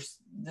animals that were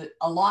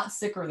a lot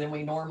sicker than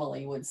we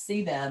normally would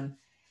see them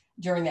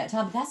during that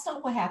time. But that's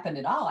not what happened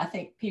at all. I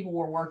think people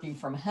were working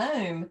from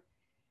home.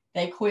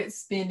 They quit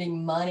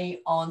spending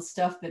money on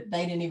stuff that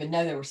they didn't even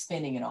know they were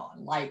spending it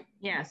on, like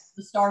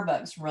the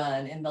Starbucks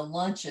run and the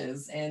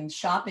lunches and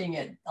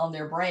shopping on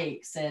their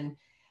breaks. And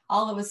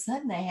all of a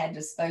sudden they had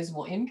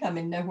disposable income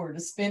and nowhere to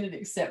spend it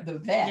except the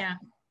vet. Yeah.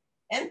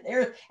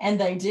 And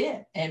they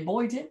did. And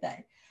boy, did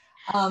they.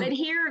 But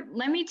here,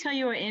 let me tell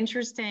you an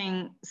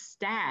interesting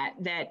stat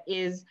that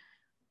is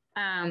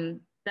that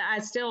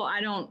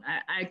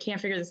I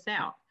can't figure this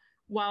out.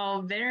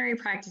 While veterinary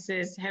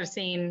practices have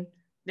seen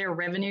their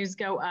revenues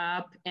go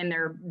up and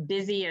they're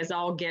busy as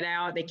all get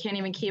out, they can't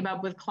even keep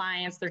up with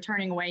clients. They're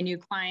turning away new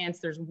clients.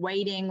 There's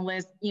waiting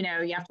lists. You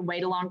know, you have to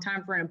wait a long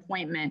time for an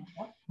appointment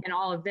and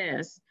all of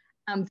this.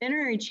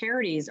 Veterinary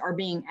charities are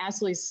being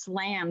absolutely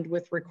slammed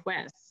with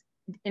requests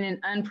in an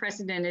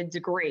unprecedented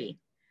degree.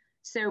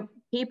 So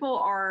people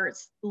are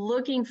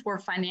looking for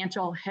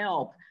financial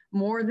help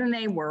more than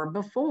they were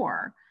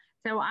before.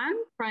 So I'm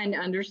trying to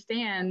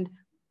understand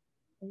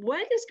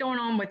what is going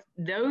on with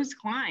those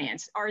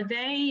clients. Are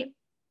they,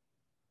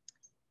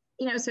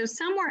 you know, so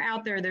somewhere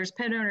out there's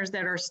pet owners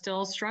that are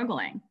still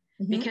struggling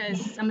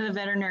because some of the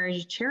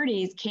veterinary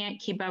charities can't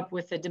keep up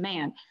with the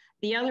demand.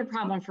 The other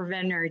problem for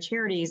veterinary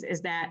charities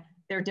is that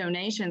their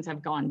donations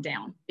have gone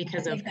down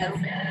because of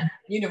COVID.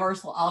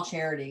 Universal, all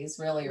charities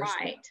really are.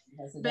 Right.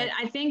 But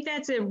I think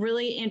that's a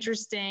really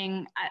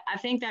interesting, I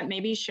think that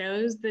maybe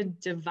shows the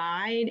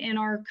divide in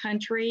our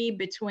country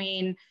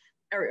between,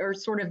 or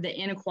sort of the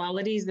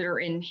inequalities that are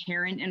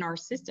inherent in our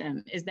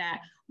system, is that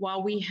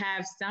while we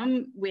have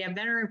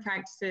veterinary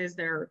practices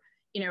that are,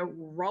 you know,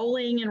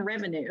 rolling in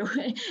revenue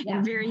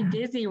and very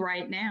busy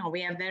right now,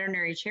 we have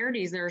veterinary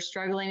charities that are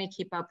struggling to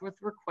keep up with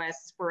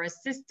requests for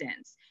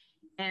assistance.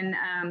 And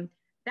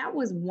that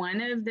was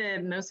one of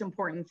the most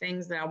important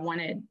things that I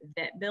wanted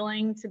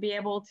VetBilling to be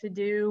able to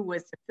do,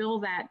 was to fill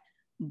that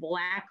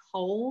black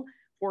hole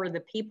for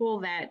the people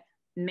that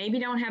maybe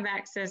don't have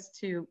access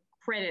to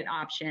credit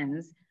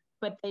options,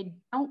 but they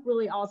don't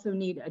really also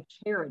need a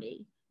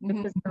charity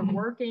because they're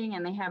working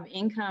and they have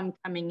income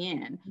coming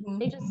in.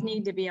 They just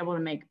need to be able to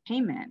make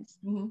payments.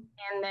 And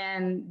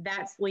then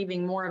that's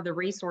leaving more of the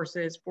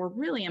resources for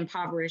really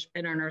impoverished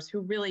pet owners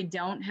who really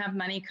don't have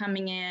money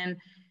coming in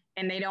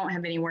and they don't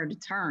have anywhere to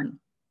turn.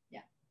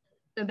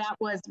 So that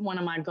was one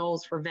of my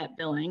goals for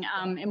VetBilling.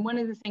 And one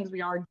of the things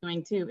we are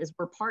doing too is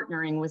we're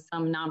partnering with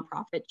some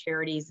nonprofit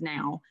charities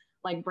now,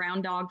 like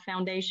Brown Dog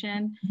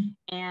Foundation.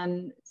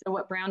 And so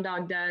what Brown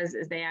Dog does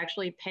is they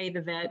actually pay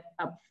the vet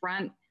up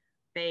front.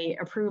 They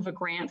approve a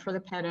grant for the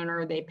pet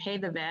owner, they pay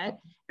the vet,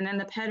 and then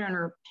the pet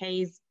owner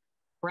pays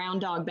Brown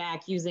Dog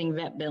back using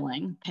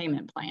VetBilling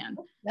payment plan.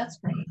 That's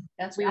great.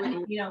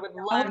 We would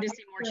love to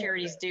see more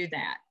charities do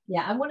that.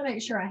 Yeah, I want to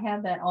make sure I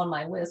have that on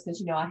my list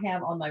because, you know, I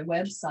have on my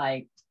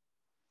website,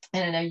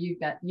 and I know you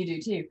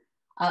do too,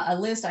 a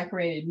list I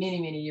created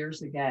many, many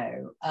years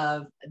ago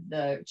of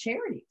the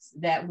charities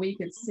that we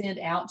could send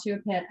out to a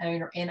pet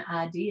owner and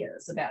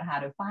ideas about how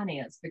to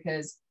finance.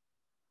 Because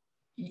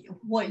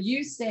what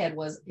you said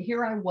was,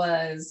 here I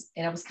was,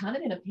 and I was kind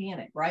of in a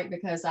panic, right?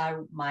 Because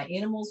my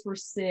animals were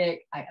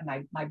sick.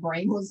 My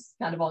brain was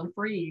kind of on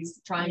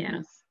freeze trying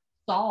to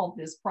solve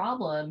this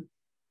problem.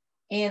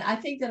 And I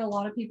think that a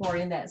lot of people are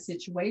in that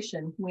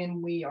situation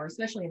when we are,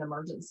 especially in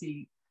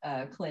emergency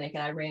clinic,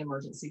 and I ran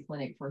emergency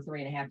clinic for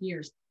 3.5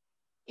 years,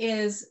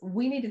 is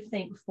we need to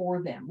think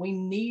for them. We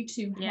need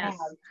to have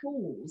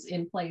tools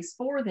in place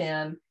for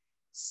them.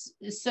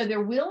 So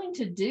they're willing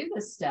to do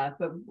this stuff,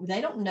 but they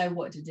don't know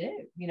what to do.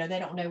 You know, they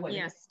don't know what to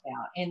do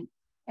about.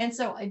 And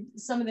so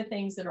some of the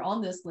things that are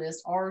on this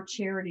list are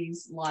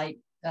charities like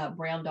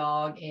Brown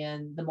Dog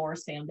and the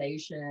Morris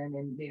Foundation.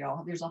 And, you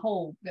know,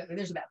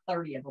 there's about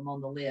 30 of them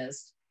on the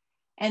list.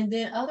 And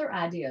then other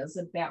ideas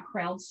about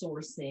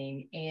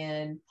crowdsourcing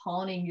and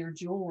pawning your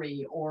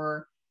jewelry,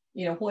 or,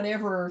 you know,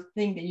 whatever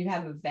thing that you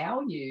have of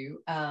value,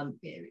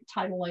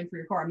 title loan for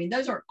your car. I mean,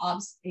 those are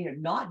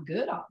not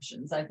good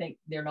options. I think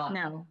they're not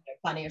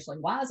financially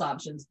wise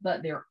options,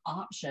 but they're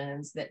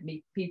options that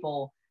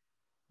people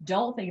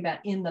don't think about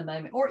in the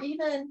moment. Or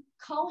even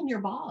calling your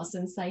boss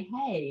and say,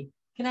 hey,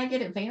 can I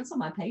get advance on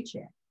my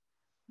paycheck?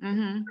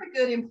 Mm-hmm. You're a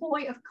good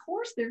employee. Of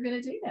course, they're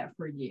going to do that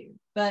for you.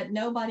 But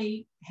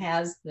nobody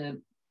has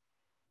the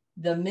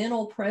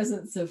mental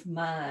presence of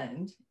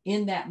mind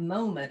in that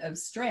moment of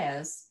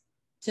stress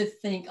to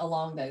think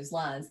along those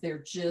lines.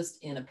 They're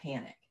just in a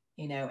panic,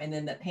 and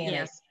then the panic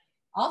Yes.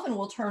 often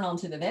will turn on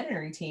to the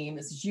veterinary team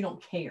and says, you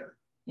don't care.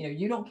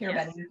 You don't care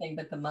Yes. about anything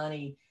but the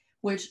money,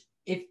 which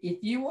if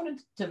you wanted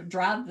to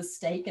drive the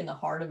stake in the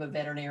heart of a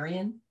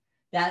veterinarian,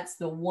 that's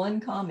the one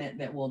comment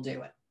that will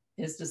do it,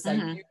 is to say,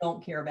 Mm-hmm. you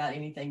don't care about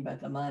anything but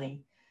the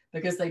money,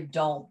 because they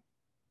don't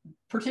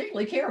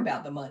particularly care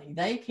about the money.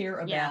 They care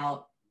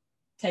about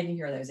taking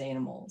care of those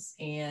animals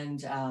and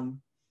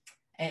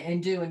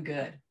doing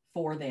good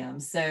for them.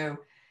 So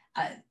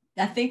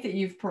I think that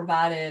you've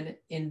provided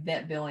in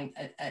VetBilling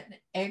an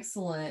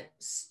excellent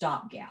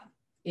stopgap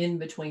in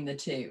between the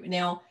two.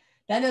 Now,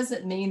 that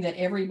doesn't mean that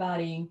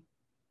everybody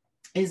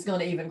is going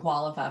to even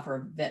qualify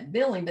for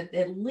VetBilling, but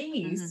at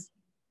least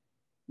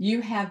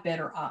you have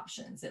better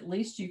options. At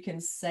least you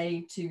can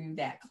say to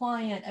that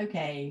client,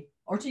 okay,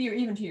 or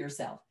even to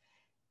yourself,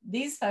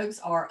 these folks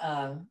are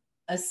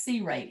a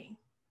C rating,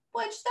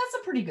 which that's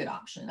a pretty good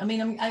option. I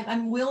mean,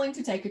 I'm willing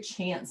to take a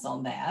chance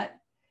on that.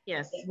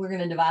 Yes. We're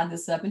going to divide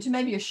this up into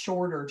maybe a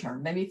shorter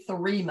term, maybe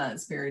 3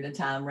 months period of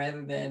time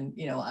rather than,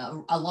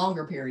 a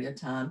longer period of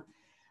time.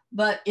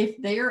 But if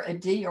they're a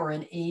D or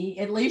an E,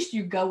 at least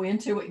you go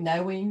into it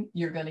knowing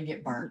you're going to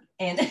get burnt,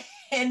 and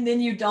then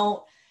you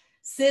don't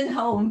send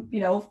home,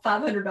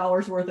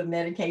 $500 worth of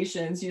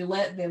medications. You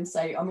let them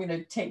say, I'm going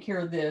to take care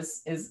of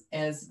this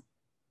as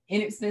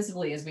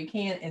inexpensively as we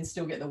can and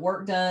still get the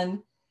work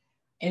done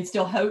and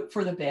still hope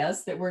for the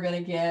best that we're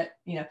going to get,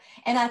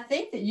 and I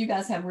think that you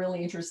guys have a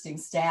really interesting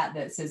stat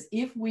that says,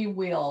 if we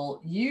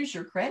will use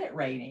your credit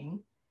rating,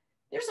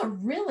 there's a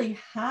really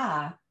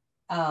high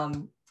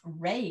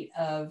rate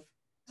of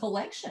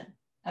collection.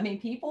 I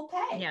mean, people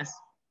pay. Yes.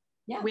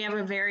 Yeah. We have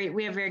very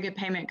good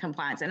payment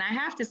compliance. And I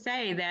have to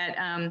say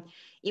that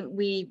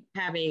we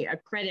have a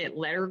credit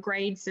letter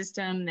grade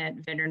system that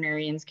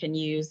veterinarians can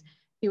use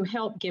to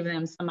help give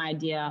them some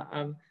idea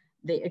of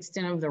the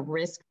extent of the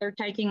risk they're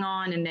taking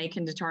on, and they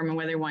can determine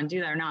whether they want to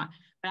do that or not.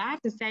 But I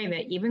have to say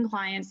that even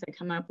clients that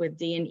come up with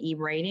D and E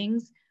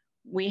ratings,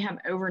 we have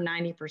over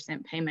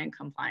 90% payment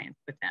compliance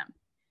with them.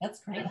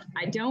 That's great.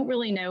 I don't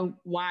really know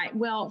why.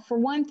 Well, for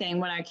one thing,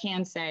 what I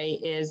can say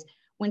is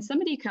when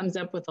somebody comes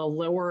up with a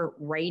lower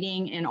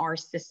rating in our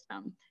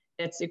system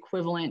that's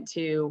equivalent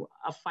to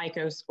a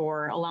FICO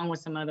score, along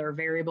with some other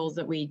variables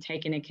that we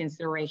take into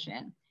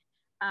consideration,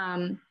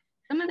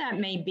 some of that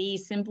may be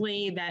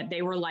simply that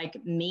they were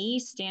like me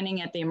standing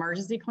at the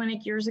emergency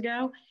clinic years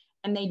ago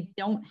and they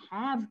don't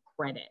have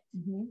credit.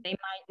 Mm-hmm. They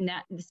might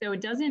not. So it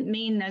doesn't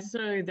mean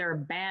necessarily they're a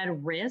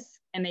bad risk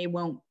and they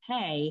won't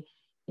pay.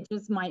 It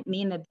just might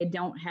mean that they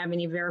don't have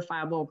any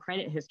verifiable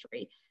credit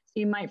history. So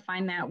you might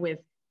find that with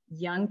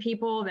young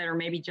people that are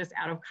maybe just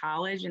out of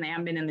college and they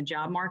haven't been in the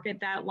job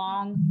market that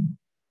long.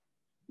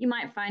 You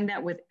might find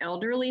that with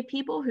elderly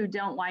people who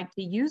don't like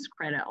to use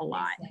credit a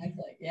lot.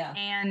 Exactly. Yeah.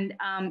 And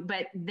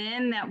but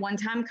then that one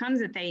time comes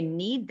that they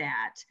need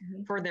that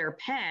for their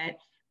pet,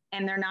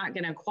 and they're not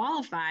going to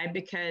qualify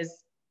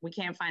because we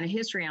can't find a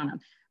history on them.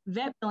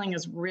 VetBilling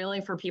is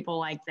really for people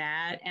like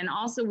that. And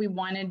also we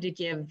wanted to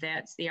give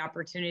vets the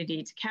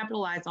opportunity to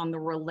capitalize on the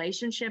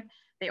relationship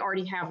they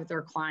already have with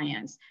their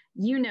clients.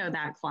 You know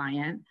that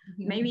client.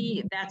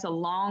 Maybe that's a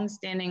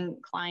long-standing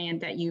client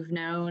that you've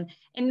known,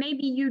 and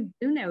maybe you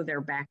do know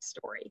their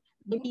backstory.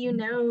 Maybe you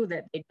know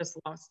that they just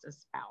lost a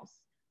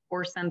spouse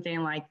or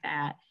something like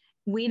that.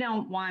 We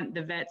don't want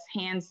the vet's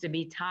hands to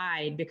be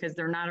tied because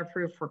they're not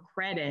approved for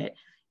credit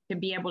to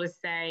be able to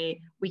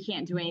say, we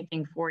can't do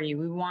anything for you.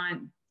 We want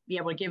to be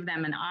able to give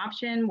them an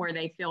option where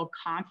they feel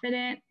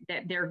confident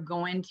that they're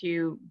going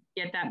to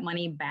get that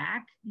money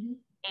back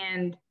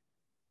and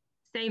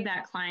save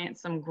that client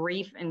some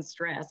grief and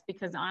stress.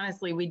 Because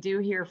honestly, we do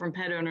hear from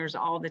pet owners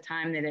all the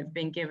time that have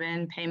been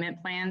given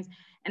payment plans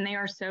and they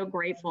are so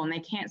grateful and they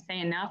can't say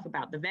enough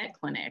about the vet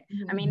clinic.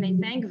 I mean, they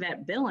thank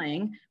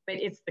VetBilling, but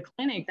it's the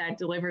clinic that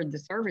delivered the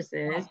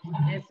services.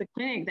 And it's the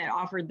clinic that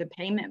offered the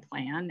payment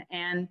plan.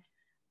 And,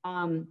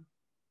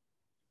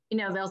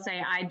 they'll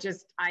say, I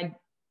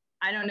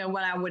don't know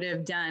what I would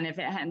have done if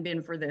it hadn't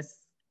been for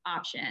this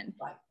option.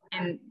 Right.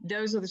 And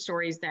those are the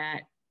stories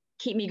that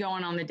keep me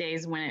going on the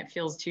days when it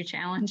feels too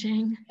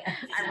challenging.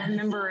 I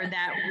remember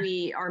that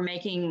we are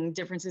making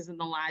differences in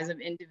the lives of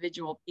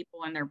individual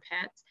people and their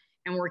pets,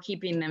 and we're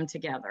keeping them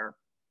together.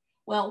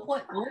 Well,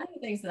 one of the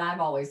things that I've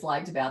always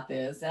liked about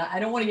this, and I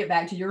don't want to get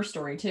back to your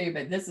story too,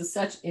 but this is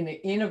such an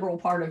integral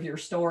part of your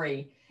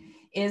story,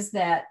 is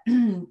that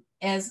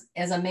as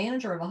a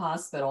manager of a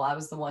hospital, I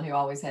was the one who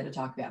always had to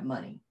talk about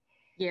money.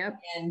 Yep.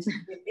 And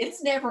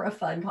it's never a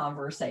fun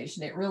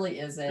conversation. It really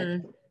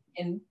isn't.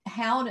 And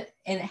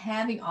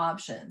having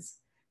options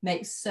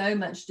makes so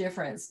much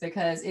difference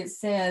because it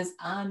says,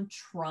 I'm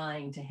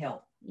trying to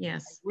help.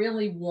 Yes. I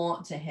really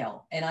want to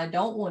help. And I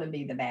don't want to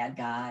be the bad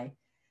guy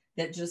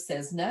that just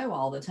says no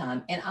all the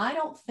time. And I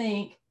don't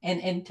think,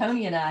 and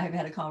Tony and I have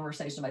had a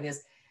conversation about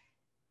this,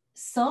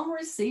 some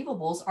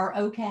receivables are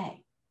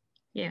okay.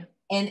 Yeah.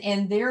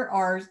 And there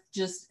are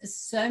just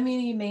so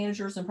many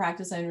managers and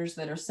practice owners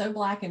that are so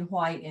black and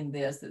white in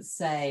this, that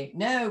say,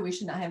 no, we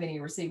should not have any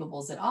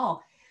receivables at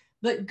all.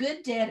 But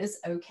good debt is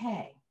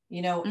okay.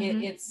 You know,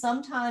 it's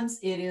sometimes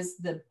it is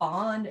the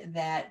bond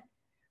that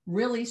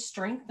really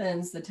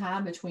strengthens the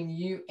tie between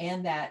you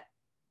and that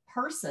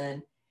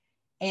person.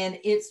 And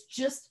it's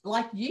just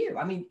like you.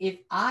 I mean,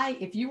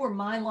 if you were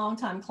my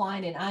longtime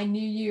client and I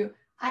knew you,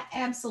 I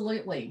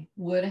absolutely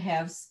would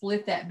have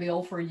split that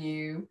bill for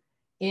you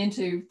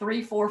into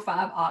 3, 4,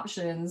 5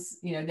 options,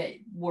 you know, that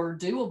were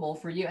doable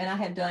for you. And I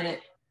have done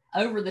it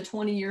over the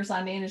 20 years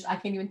I managed. I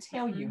can't even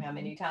tell you how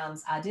many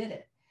times I did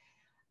it.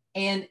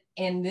 And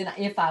then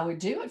if I would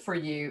do it for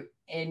you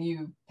and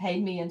you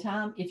paid me in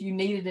time, if you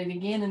needed it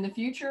again in the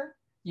future,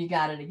 you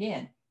got it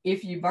again.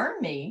 If you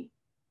burned me,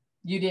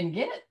 you didn't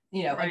get it,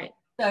 you know. Right.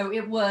 So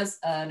it was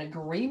an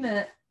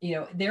agreement, you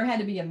know, there had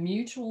to be a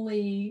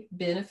mutually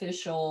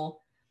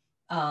beneficial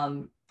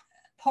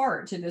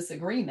part to this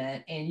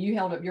agreement, and you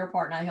held up your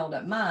part and I held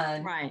up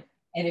mine. Right.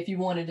 And if you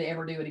wanted to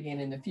ever do it again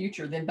in the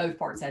future, then both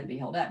parts had to be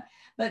held up.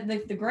 But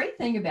the great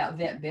thing about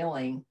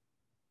VetBilling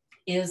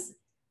is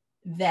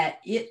that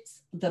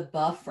it's the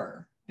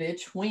buffer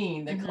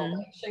between the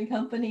collection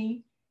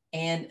company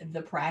and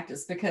the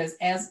practice, because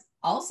as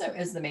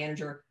the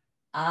manager,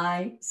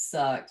 I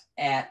sucked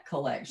at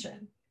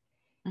collection.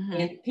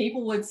 And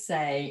people would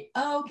say,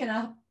 oh, can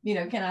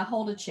I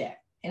hold a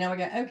check? And I would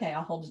go, okay,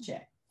 I'll hold a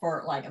check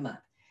for like a month.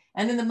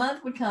 And then the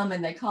month would come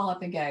and they call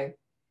up and go,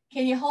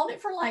 can you hold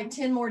it for like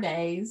 10 more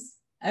days?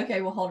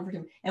 Okay, we'll hold it for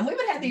 10. And we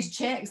would have these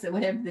checks that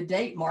would have the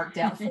date marked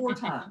out 4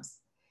 times.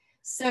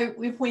 So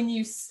when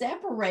you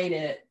separate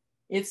it,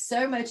 it's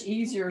so much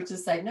easier to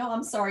say, no,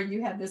 I'm sorry,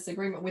 you have this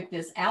agreement with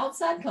this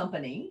outside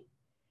company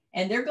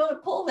and they're going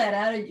to pull that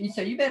out of you.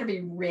 So you better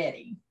be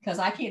ready, because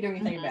I can't do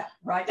anything about it,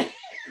 right?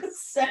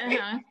 So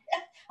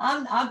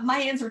my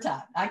hands are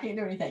tied. I can't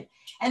do anything.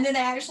 And then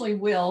they actually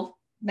will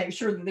make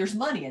sure that there's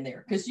money in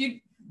there, because you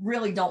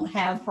really don't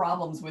have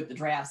problems with the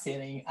drafts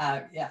hitting.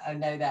 Yeah, I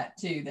know that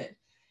too.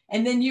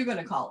 And then you're going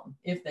to call them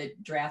if the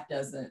draft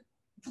doesn't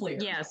clear.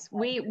 Yes,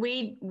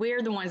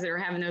 we're the ones that are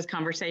having those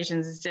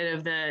conversations instead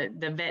of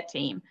the vet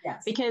team.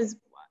 Yes. Because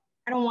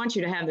I don't want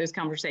you to have those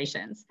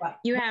conversations. Right.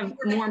 You have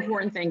more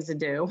important things to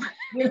do.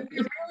 You're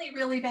really,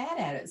 really bad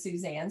at it,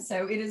 Suzanne.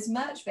 So it is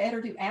much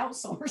better to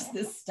outsource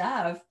this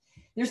stuff.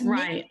 There's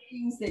many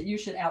things that you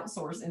should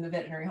outsource in the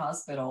veterinary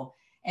hospital.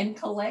 And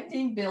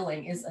collecting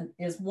billing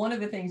is one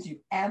of the things you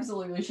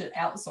absolutely should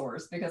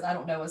outsource, because I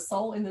don't know a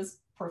soul in this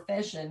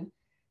profession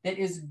that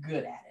is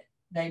good at it.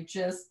 They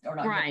just are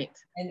not right.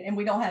 And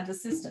we don't have the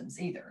systems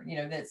either. You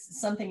know,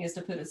 that's something is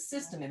to put a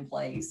system in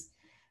place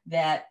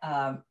that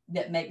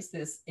that makes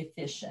this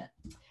efficient.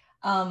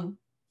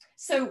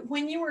 So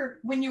when you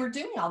were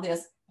doing all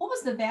this, what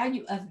was the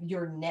value of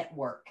your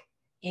network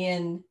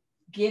in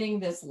getting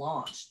this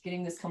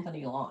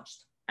company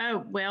launched?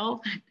 Oh,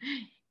 well,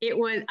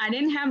 I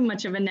didn't have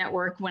much of a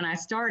network when I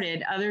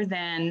started, other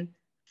than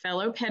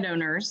fellow pet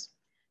owners.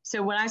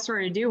 So what I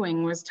started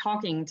doing was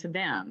talking to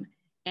them.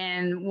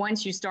 And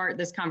once you start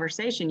this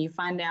conversation, you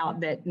find out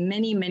that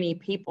many, many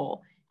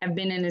people have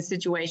been in a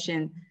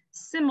situation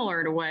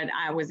similar to what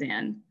I was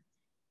in.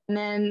 And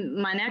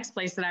then my next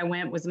place that I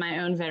went was my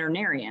own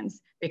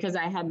veterinarians, because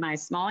I had my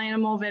small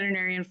animal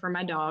veterinarian for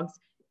my dogs,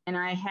 and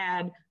I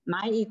had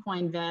my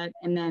equine vet.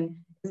 And then,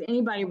 as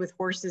anybody with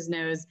horses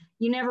knows,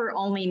 you never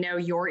only know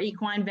your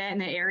equine vet in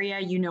the area,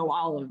 you know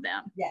all of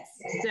them. Yes.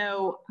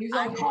 So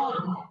I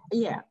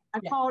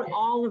called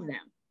all of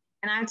them,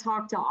 and I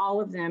talked to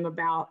all of them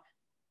about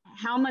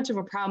how much of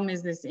a problem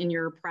is this in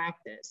your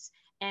practice?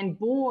 And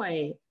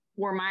boy,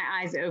 were my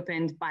eyes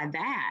opened by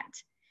that,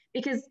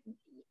 because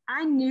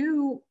I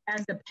knew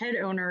as a pet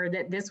owner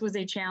that this was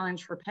a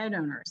challenge for pet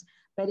owners,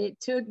 but it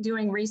took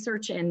doing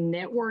research and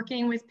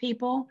networking with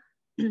people.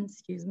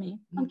 Excuse me,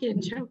 I'm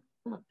getting choked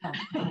up.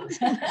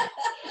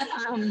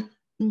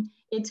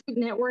 It took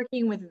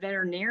networking with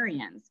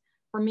veterinarians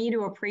for me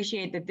to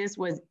appreciate that this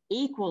was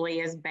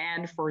equally as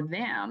bad for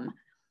them.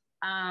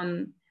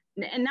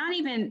 And not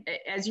even,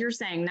 as you're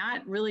saying,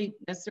 not really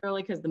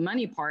necessarily because the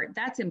money part,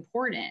 that's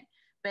important,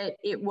 but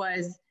it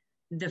was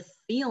the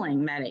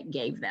feeling that it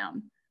gave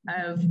them,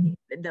 of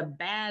the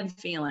bad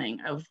feeling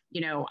of,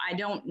 I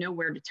don't know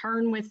where to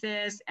turn with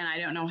this, and I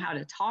don't know how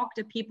to talk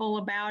to people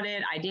about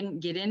it. I didn't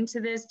get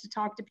into this to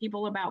talk to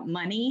people about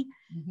money.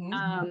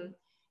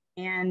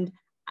 And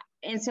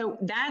so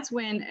that's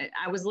when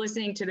I was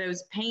listening to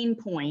those pain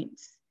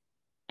points,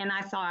 and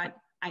I thought,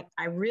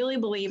 I really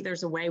believe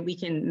there's a way we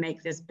can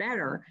make this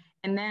better.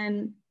 And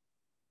then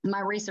my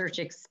research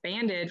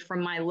expanded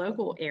from my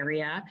local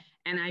area,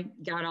 and I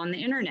got on the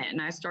internet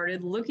and I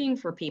started looking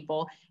for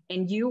people.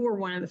 And you were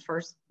one of the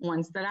first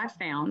ones that I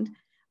found,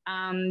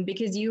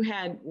 because you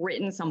had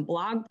written some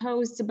blog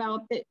posts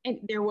about it.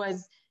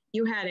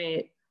 You had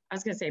I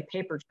was going to say a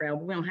paper trail,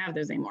 but we don't have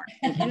those anymore,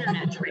 an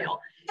internet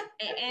trail.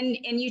 And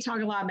you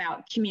talk a lot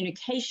about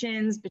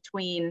communications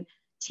between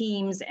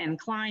teams and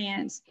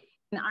clients.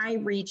 And I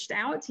reached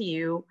out to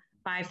you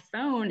by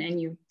phone and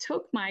you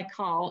took my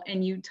call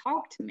and you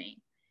talked to me.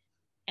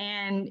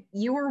 And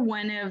you were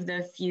one of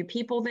the few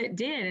people that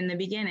did in the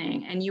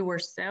beginning. And you were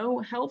so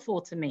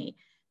helpful to me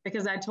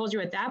because I told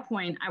you at that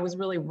point, I was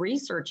really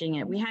researching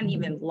it. We hadn't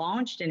even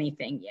launched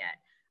anything yet.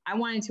 I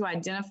wanted to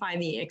identify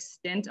the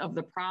extent of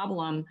the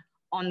problem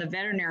on the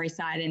veterinary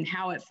side and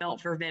how it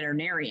felt for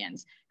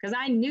veterinarians, because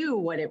I knew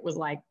what it was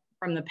like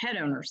from the pet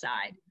owner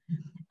side.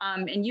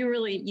 And you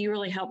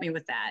really helped me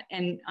with that.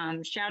 And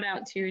shout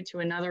out to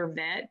another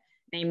vet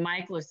named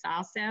Mike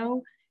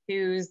Losasso,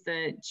 who's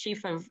the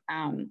chief of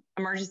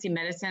emergency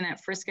medicine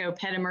at Frisco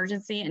Pet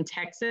Emergency in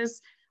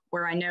Texas,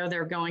 where I know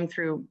they're going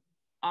through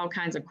all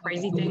kinds of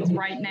crazy things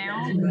right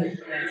now.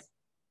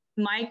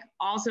 Mike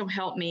also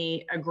helped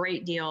me a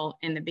great deal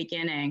in the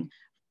beginning,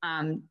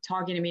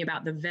 talking to me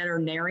about the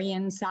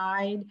veterinarian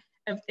side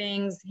of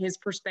things, his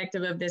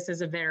perspective of this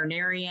as a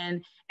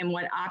veterinarian, and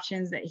what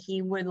options that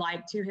he would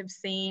like to have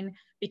seen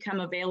become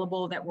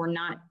available that were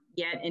not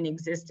yet in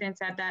existence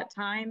at that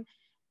time.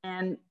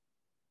 And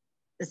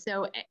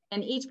so,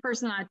 and each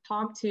person I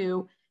talked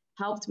to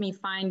helped me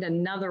find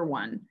another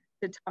one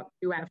to talk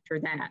to after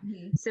that.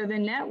 Mm-hmm. So the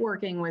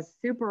networking was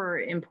super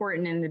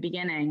important in the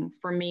beginning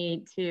for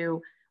me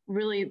to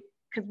really,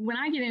 because when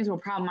I get into a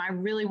problem, I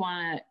really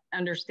want to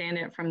understand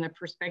it from the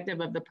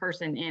perspective of the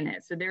person in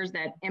it. So there's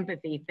that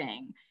empathy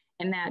thing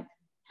and that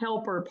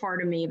helper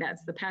part of me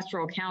that's the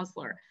pastoral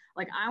counselor.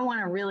 Like, I want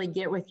to really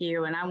get with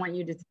you and I want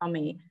you to tell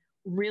me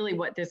really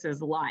what this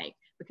is like,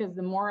 because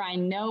the more I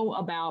know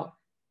about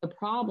the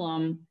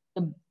problem,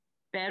 the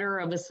better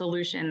of a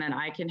solution that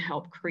I can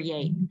help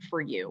create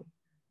for you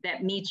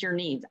that meets your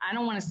needs. I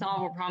don't want to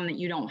solve a problem that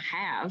you don't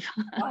have.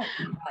 Right.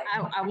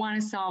 I want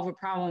to solve a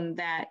problem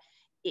that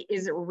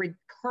is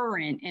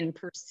recurrent and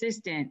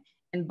persistent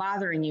and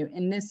bothering you.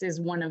 And this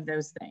is one of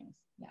those things.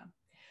 Yeah.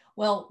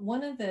 Well,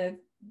 one of the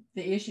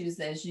issues,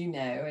 as you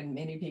know, and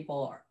many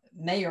people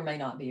may or may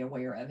not be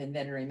aware of in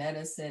veterinary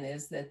medicine,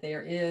 is that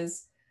there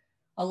is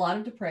a lot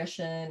of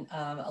depression,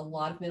 a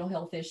lot of mental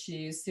health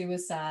issues.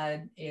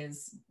 Suicide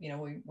is,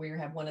 we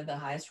have one of the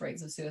highest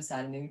rates of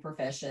suicide in any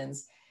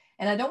professions.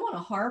 And I don't want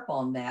to harp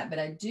on that, but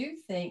I do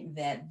think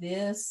that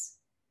this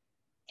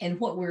and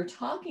what we're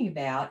talking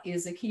about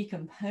is a key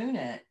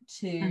component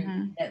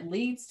to that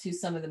leads to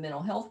some of the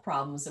mental health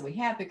problems that we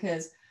have,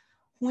 because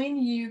when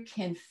you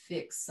can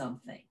fix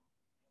something,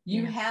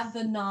 you have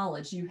the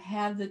knowledge, you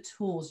have the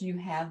tools, you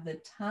have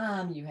the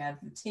time, you have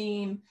the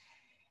team,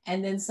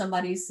 and then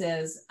somebody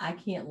says, I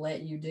can't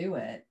let you do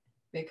it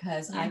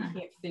because I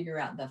can't figure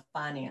out the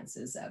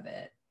finances of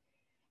it.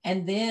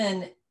 And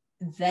then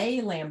they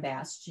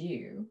lambast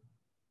you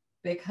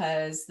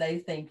because they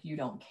think you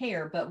don't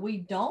care, but we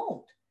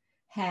don't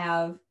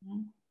have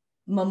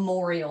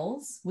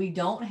memorials. We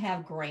don't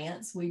have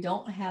grants. We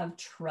don't have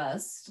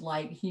trust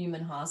like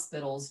human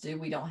hospitals do.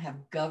 We don't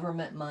have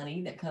government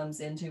money that comes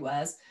into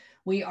us.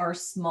 We are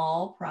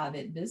small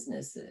private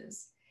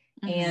businesses.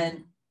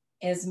 And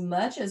as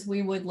much as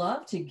we would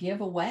love to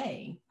give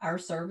away our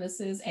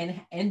services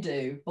and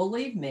do,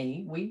 believe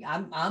me,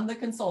 I'm the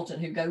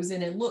consultant who goes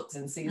in and looks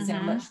and sees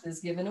how much is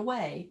given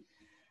away.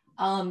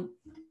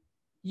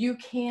 You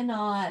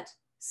cannot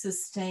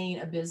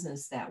sustain a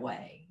business that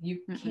way. You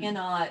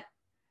cannot.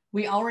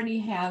 We already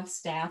have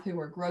staff who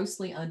are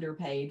grossly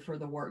underpaid for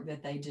the work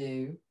that they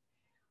do.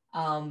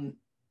 And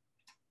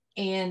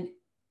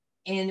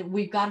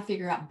we've got to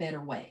figure out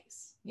better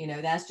ways.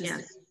 That's just,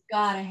 we've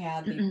got to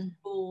have these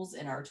tools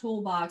in our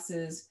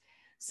toolboxes.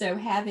 So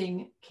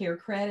having care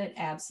credit,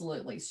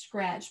 absolutely.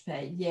 Scratch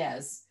pay,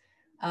 yes.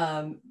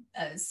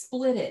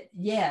 Split it,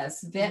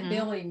 yes. Vet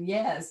billing,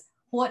 yes.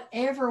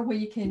 Whatever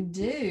we can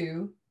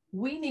do,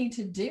 we need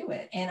to do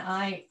it. And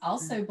I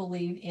also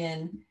believe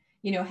in,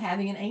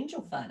 having an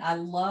angel fund. I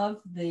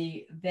love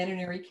the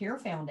Veterinary Care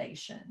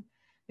Foundation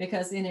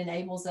because it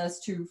enables us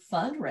to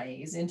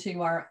fundraise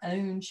into our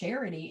own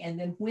charity. And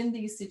then when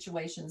these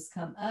situations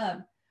come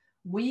up,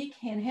 we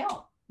can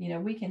help,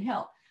 we can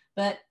help.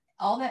 But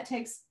all that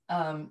takes,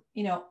 a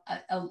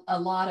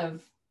lot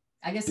of,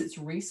 I guess it's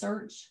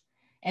research.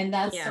 And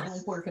that's certainly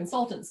where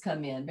consultants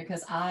come in,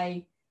 because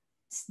I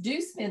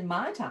do spend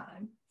my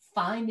time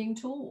finding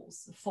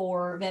tools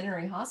for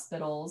veterinary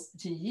hospitals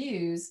to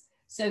use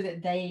so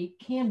that they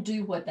can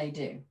do what they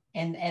do.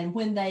 And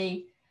when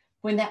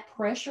that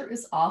pressure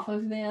is off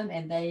of them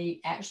and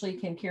they actually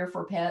can care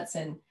for pets,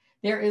 and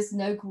there is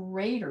no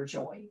greater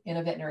joy in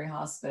a veterinary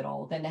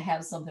hospital than to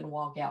have something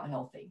walk out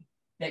healthy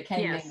that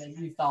came in and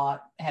you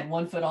thought had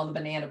one foot on the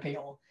banana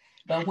peel.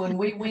 But when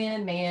we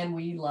win, man,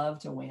 we love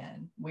to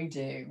win. We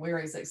do. We're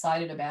as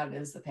excited about it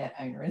as the pet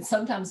owner, and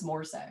sometimes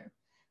more so,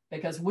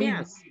 because we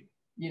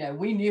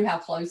knew how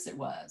close it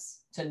was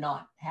to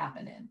not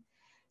happening.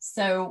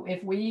 So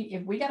if we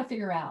got to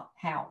figure out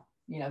how,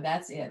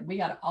 that's it. We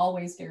got to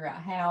always figure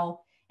out how.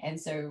 And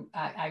so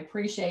I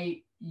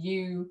appreciate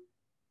you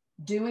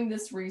doing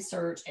this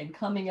research and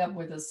coming up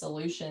with a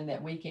solution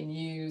that we can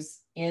use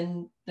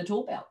in the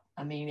tool belt.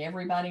 I mean,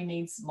 everybody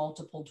needs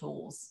multiple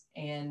tools,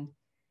 and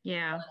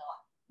why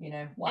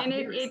not?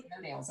 There's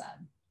no downside.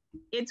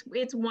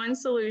 It's one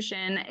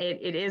solution.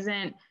 It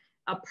isn't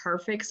a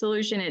perfect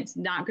solution. It's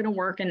not going to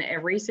work in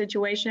every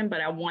situation,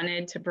 but I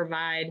wanted to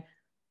provide,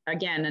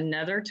 again,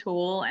 another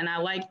tool. And I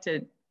like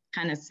to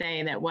kind of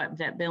say that what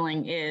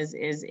VetBilling is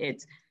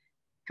it's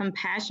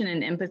compassion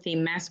and empathy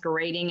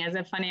masquerading as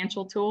a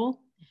financial tool.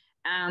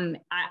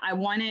 I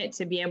want it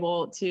to be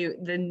able to,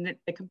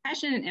 the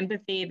compassion and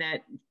empathy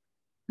that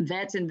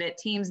vets and vet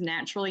teams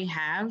naturally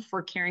have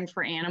for caring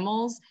for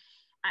animals,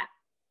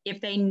 if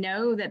they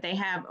know that they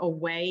have a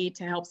way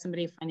to help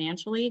somebody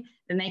financially,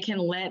 then they can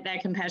let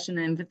that compassion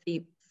and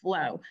empathy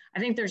flow. I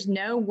think there's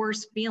no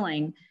worse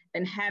feeling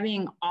than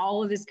having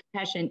all of this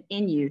compassion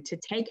in you to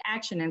take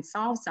action and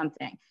solve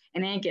something,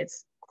 and then it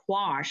gets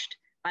quashed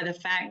by the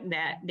fact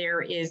that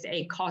there is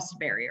a cost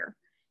barrier.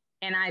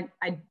 And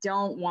I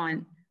don't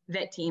want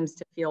vet teams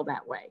to feel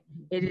that way.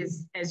 It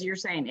is, as you're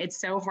saying,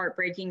 it's so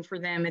heartbreaking for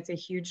them. It's a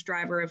huge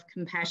driver of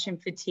compassion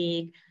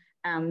fatigue,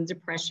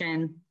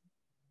 depression,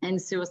 and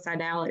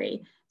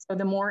suicidality. So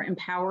the more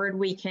empowered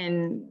we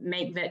can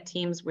make vet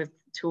teams with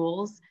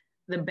tools,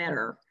 the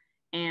better.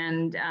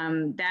 And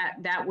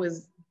that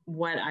was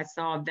what I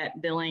saw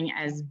VetBilling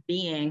as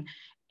being.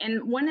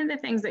 And one of the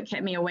things that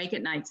kept me awake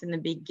at nights in the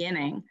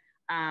beginning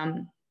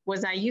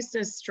was I used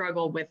to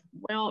struggle with,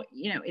 well,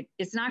 you know,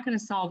 it's not going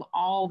to solve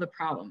all the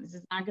problems.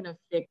 It's not going to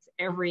fix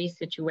every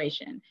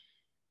situation.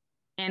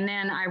 And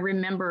then I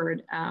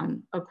remembered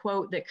a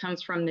quote that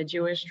comes from the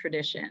Jewish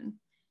tradition.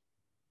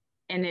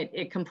 And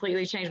it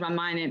completely changed my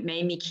mind. It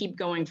made me keep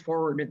going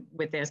forward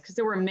with this, because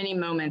there were many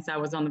moments I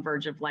was on the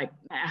verge of like,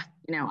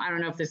 you know, I don't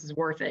know if this is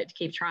worth it to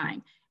keep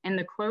trying. And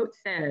the quote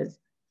says,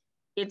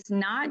 "It's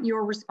not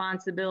your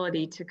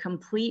responsibility to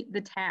complete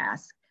the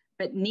task,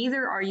 but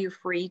neither are you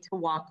free to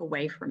walk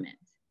away from it."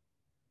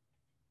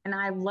 And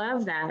I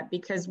love that,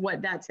 because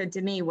what that said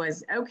to me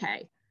was,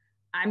 okay,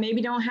 I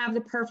maybe don't have the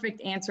perfect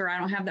answer. I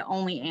don't have the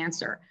only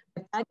answer,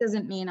 but that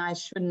doesn't mean I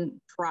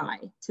shouldn't try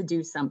to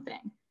do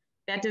something.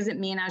 That doesn't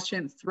mean I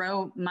shouldn't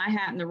throw my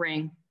hat in the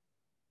ring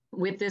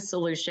with this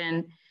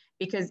solution,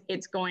 because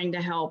it's going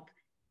to help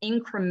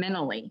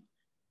incrementally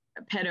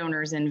pet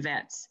owners and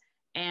vets.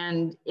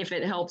 And if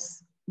it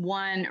helps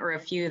one or a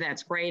few,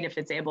 that's great. If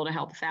it's able to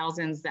help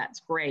thousands, that's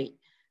great.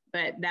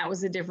 But that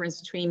was the difference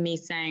between me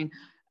saying,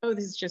 oh,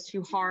 this is just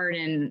too hard,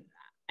 and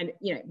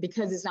you know,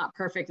 because it's not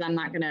perfect, I'm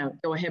not going to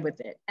go ahead with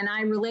it. And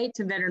I relate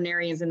to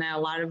veterinarians in that a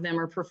lot of them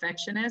are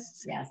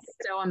perfectionists. Yes.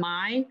 So am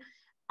I.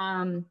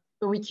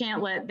 But we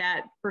can't let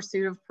that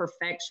pursuit of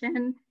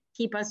perfection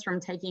keep us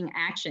from taking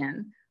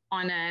action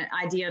on an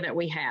idea that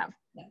we have,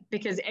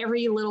 because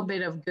every little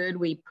bit of good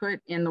we put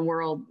in the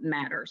world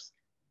matters.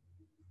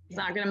 It's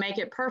not going to make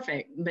it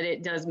perfect, but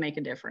it does make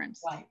a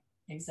difference. Right.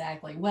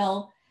 Exactly.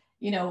 Well,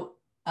 you know,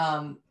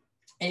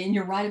 and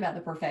you're right about the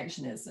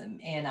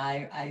perfectionism, and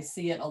I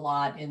see it a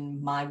lot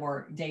in my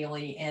work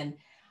daily. And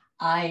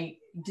I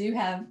do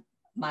have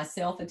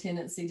myself a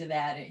tendency to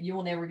that. You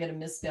will never get a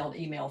misspelled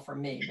email from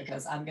me,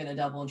 because I'm going to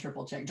double and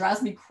triple check. It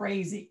drives me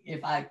crazy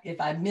if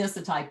I miss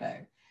a typo.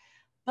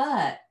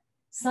 But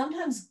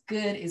sometimes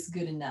good is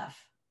good enough.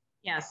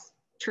 Yes,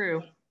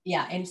 true.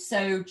 Yeah. And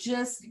so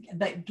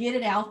but get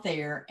it out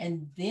there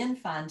and then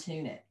fine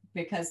tune it,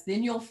 because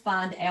then you'll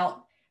find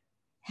out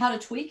how to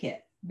tweak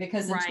it,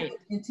 because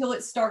until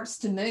it starts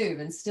to move,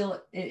 and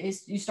still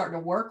you start to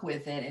work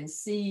with it and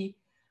see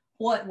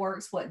what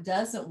works, what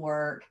doesn't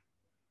work.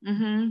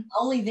 Mm-hmm.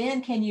 Only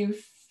then can you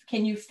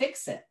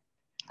fix it.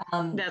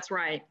 That's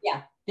right.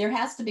 Yeah. There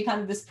has to be kind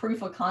of this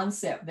proof of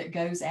concept that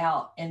goes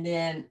out, and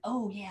then,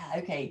 oh yeah,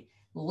 okay,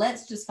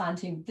 let's just fine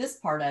tune this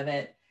part of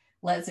it.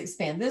 Let's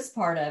expand this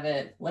part of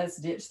it. Let's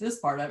ditch this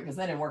part of it because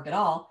that didn't work at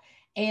all.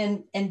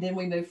 And then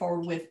we move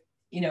forward with,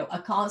 you know, a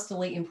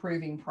constantly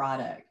improving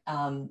product.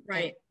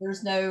 Right.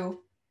 There's no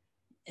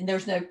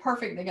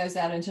perfect that goes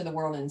out into the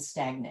world and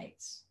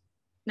stagnates.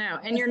 No,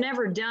 and you're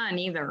never done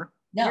either.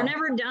 No. You're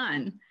never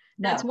done.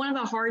 That's one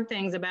of the hard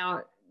things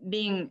about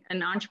being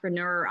an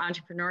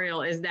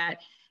entrepreneurial, is that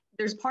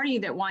there's part of you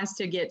that wants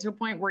to get to a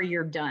point where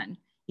you're done.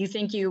 You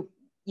think you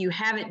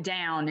have it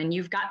down and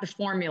you've got the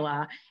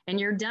formula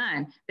and you're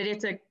done, but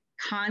it's a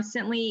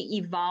constantly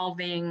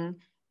evolving,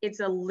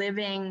 it's a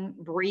living,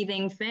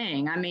 breathing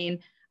thing. I mean,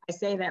 I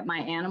say that my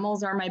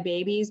animals are my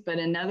babies, but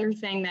another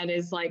thing that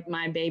is like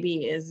my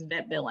baby is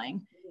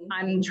VetBilling.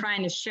 I'm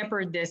trying to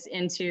shepherd this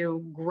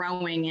into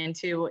growing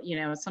into, you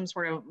know, some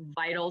sort of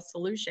vital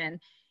solution.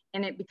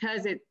 And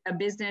because a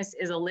business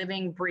is a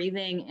living,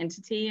 breathing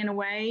entity in a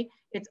way,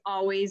 it's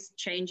always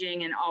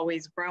changing and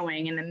always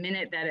growing. And the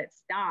minute that it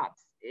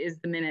stops is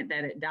the minute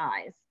that it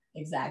dies.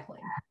 Exactly.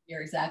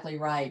 You're exactly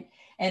right.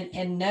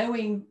 And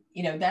knowing,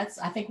 you know, that's,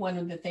 I think, one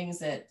of the things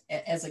that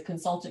as a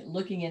consultant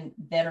looking in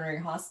veterinary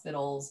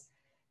hospitals,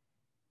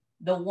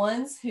 the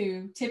ones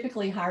who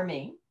typically hire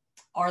me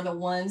are the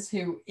ones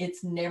who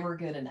it's never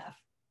good enough.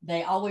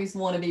 They always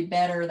want to be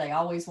better. They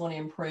always want to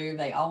improve.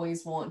 They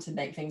always want to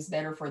make things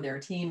better for their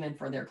team and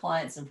for their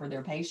clients and for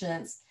their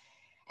patients.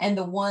 And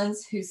the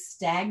ones who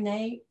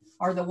stagnate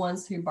are the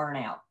ones who burn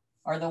out,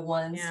 are the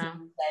ones who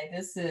say,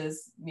 this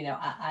is, you know,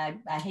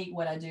 I hate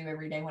what I do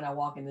every day when I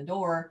walk in the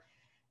door.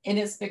 And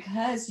it's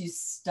because you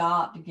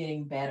stopped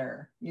getting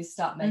better. You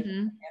stopped making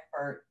an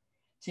effort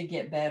to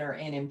get better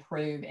and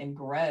improve and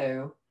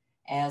grow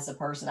as a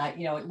person.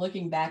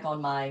 Looking back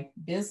on my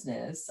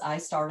business, I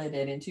started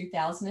it in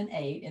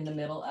 2008 in the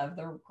middle of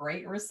the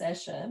Great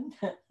Recession.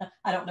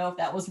 I don't know if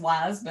that was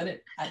wise, but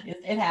it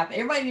happened.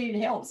 Everybody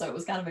needed help, so it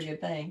was kind of a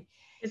good thing.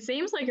 It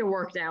seems like it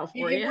worked out for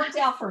you. It worked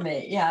out for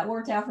me. Yeah, it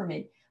worked out for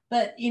me.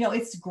 But,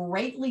 it's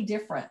greatly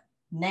different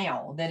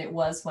now than it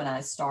was when I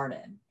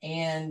started.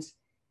 And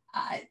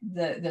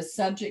the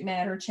subject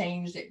matter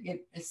changed.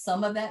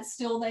 Some of that's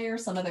still there.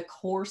 Some of the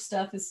core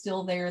stuff is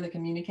still there. The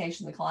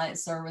communication, the client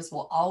service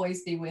will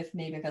always be with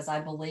me, because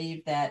I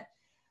believe that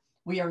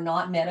we are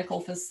not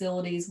medical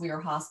facilities. We are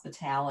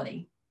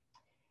hospitality,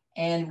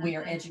 and we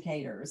are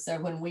educators. So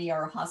when we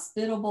are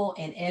hospitable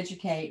and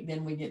educate,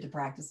 then we get to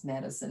practice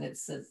medicine.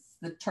 It's the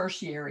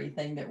tertiary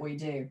thing that we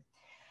do.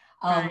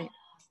 Right.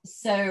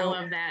 So I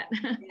love that.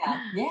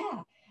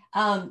 yeah.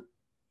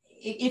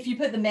 If you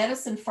put the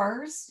medicine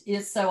first,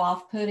 it's so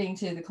off-putting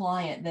to the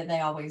client that they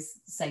always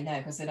say no,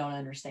 because they don't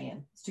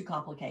understand. It's too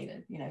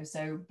complicated,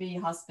 so be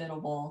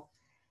hospitable,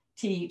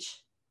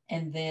 teach,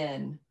 and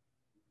then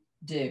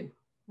do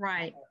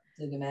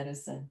the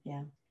medicine.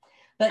 Yeah.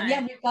 But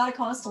we've got to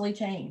constantly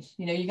change.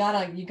 You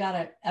gotta,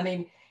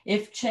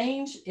 if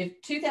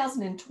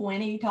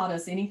 2020 taught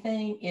us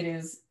anything, it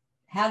is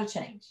how to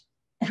change.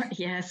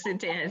 Yes, it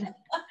did.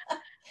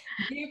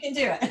 You can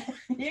do it.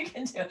 You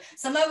can do it.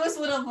 Some of us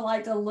would have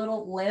liked a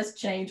little less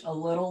change, a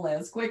little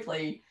less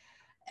quickly.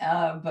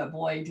 But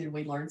boy, did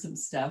we learn some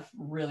stuff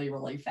really,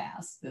 really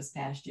fast this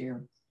past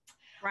year.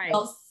 Right.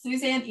 Well,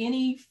 Suzanne,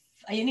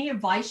 any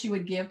advice you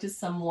would give to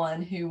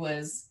someone who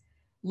was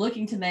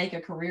looking to make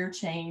a career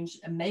change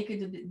and make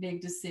a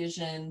big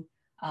decision,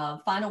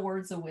 final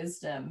words of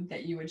wisdom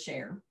that you would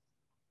share?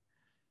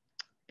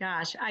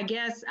 Gosh, I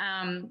guess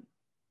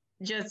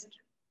just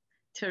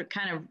to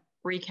kind of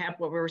recap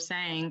what we were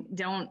saying,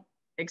 don't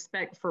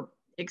expect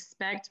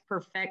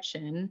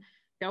perfection.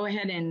 Go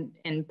ahead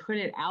and put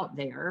it out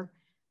there.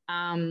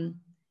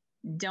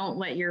 Don't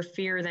let your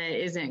fear that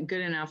it isn't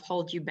good enough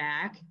hold you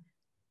back.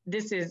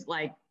 This is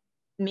like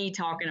me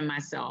talking to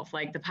myself,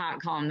 like the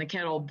pot calling the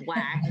kettle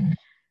black.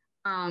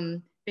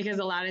 Because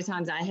a lot of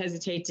times I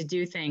hesitate to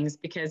do things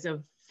because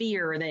of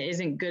fear that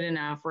isn't good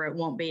enough or it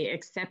won't be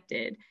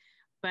accepted.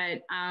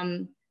 But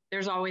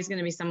there's always going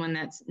to be someone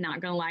that's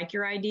not going to like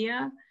your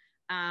idea.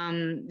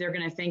 They're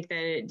going to think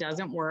that it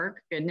doesn't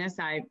work. Goodness,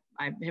 I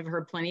have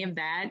heard plenty of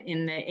that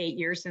in the 8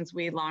 years since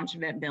we launched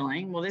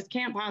VetBilling. Well, this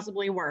can't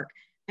possibly work.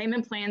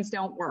 Payment plans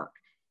don't work.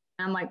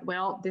 And I'm like,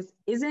 well, this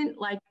isn't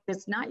like,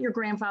 it's not your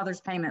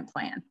grandfather's payment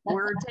plan.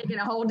 We're taking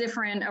a whole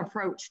different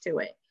approach to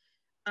it.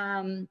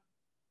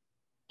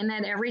 And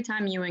then every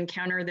time you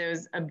encounter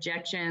those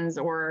objections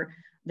or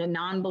the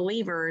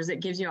non-believers, it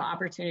gives you an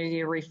opportunity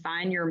to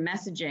refine your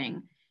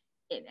messaging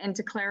and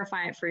to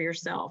clarify it for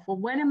yourself. Well,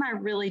 what am I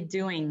really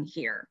doing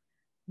here?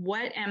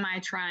 What am I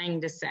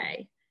trying to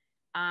say?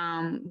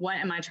 What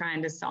am I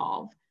trying to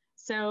solve?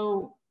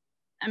 So,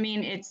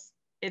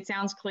 it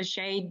sounds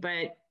cliched,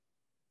 but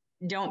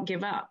don't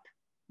give up.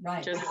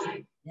 Right. Just,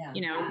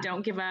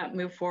 don't give up,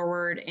 move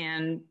forward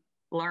and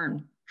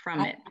learn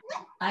from it.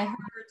 I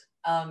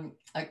heard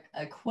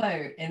a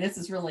quote, and this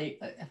is really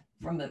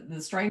from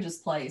the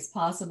strangest place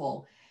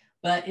possible,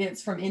 but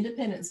it's from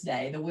Independence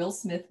Day, the Will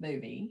Smith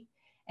movie.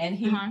 And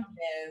he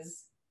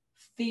says,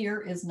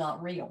 fear is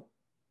not real.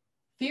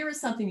 Fear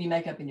is something you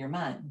make up in your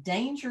mind.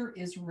 Danger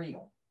is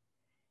real.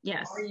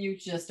 Yes. Are you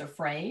just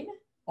afraid,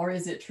 or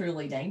is it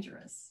truly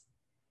dangerous?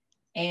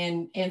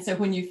 And so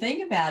when you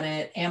think about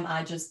it, am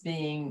I just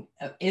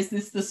is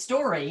this the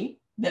story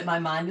that my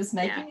mind is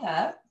making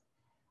up,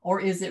 or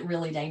is it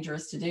really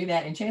dangerous to do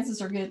that? And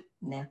chances are good,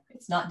 no,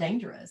 it's not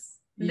dangerous.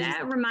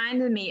 That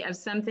reminded me of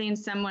something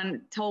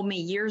someone told me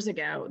years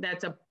ago.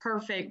 That's a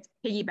perfect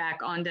piggyback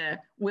onto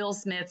Will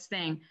Smith's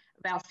thing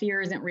about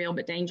fear isn't real,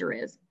 but danger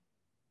is.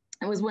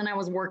 It was when I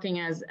was working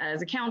as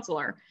a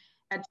counselor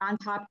at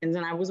Johns Hopkins,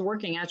 and I was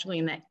working actually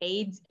in the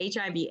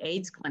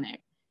HIV/AIDS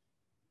clinic,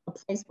 a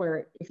place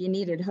where if you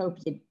needed hope,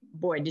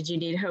 did you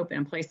need hope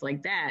in a place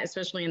like that,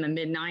 especially in the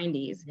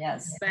mid-90s.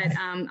 Yes. But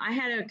I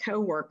had a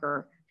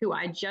coworker who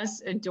I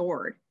just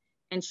adored,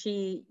 and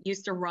she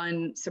used to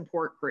run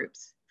support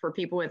groups for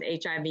people with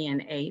HIV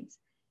and AIDS.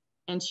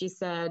 And she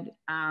said,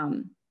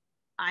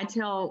 I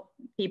tell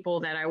people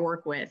that I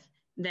work with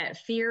that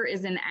fear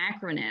is an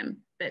acronym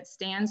that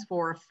stands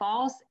for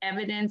false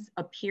evidence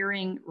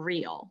appearing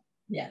real.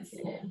 Yes.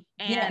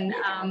 And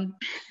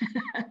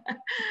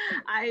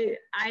I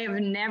have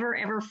never,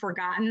 ever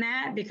forgotten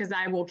that, because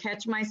I will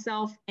catch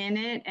myself in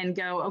it and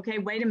go, okay,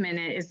 wait a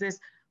minute. Is this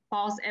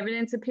false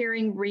evidence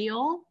appearing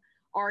real?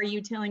 Or are you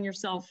telling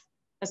yourself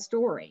a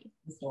story?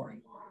 The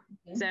story.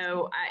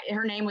 So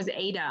her name was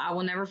Ada. I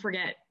will never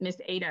forget Miss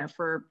Ada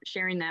for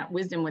sharing that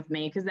wisdom with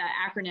me, because that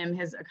acronym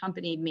has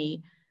accompanied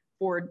me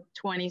for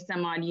 20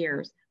 some odd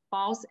years.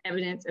 False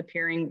evidence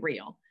appearing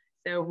real.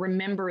 So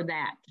remember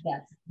that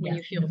when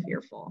you feel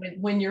fearful.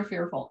 When you're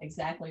fearful,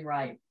 exactly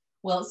right.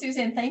 Well,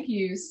 Suzanne, thank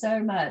you so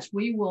much.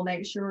 We will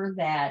make sure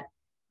that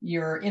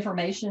Your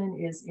information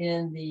is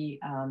in the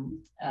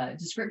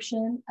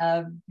description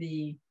of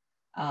the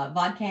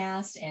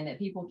vodcast, and that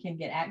people can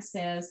get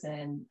access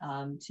and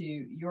to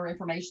your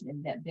information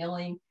in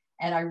VetBilling.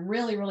 And I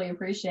really, really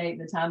appreciate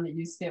the time that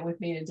you spent with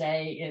me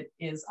today.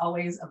 It is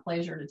always a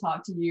pleasure to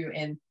talk to you.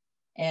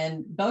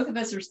 And both of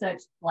us are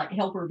such like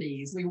helper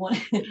bees. We want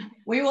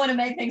we want to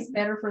make things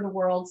better for the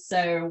world.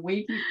 So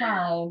we keep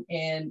trying,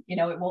 and you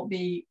know, it won't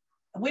be,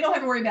 we don't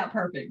have to worry about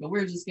perfect, but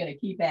we're just going to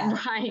keep at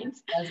it. Right.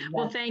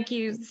 Well, thank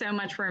you so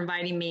much for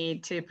inviting me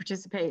to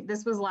participate.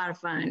 This was a lot of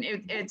fun.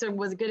 It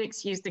was a good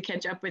excuse to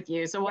catch up with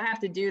you. So we'll have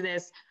to do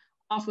this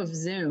off of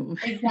Zoom.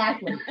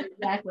 Exactly.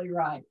 Exactly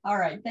right. All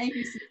right. Thank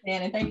you,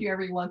 Suzanne. And thank you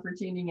everyone for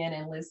tuning in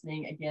and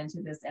listening again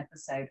to this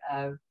episode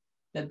of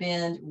The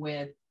Bend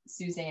with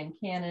Suzanne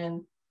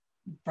Cannon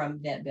from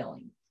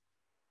VetBilling.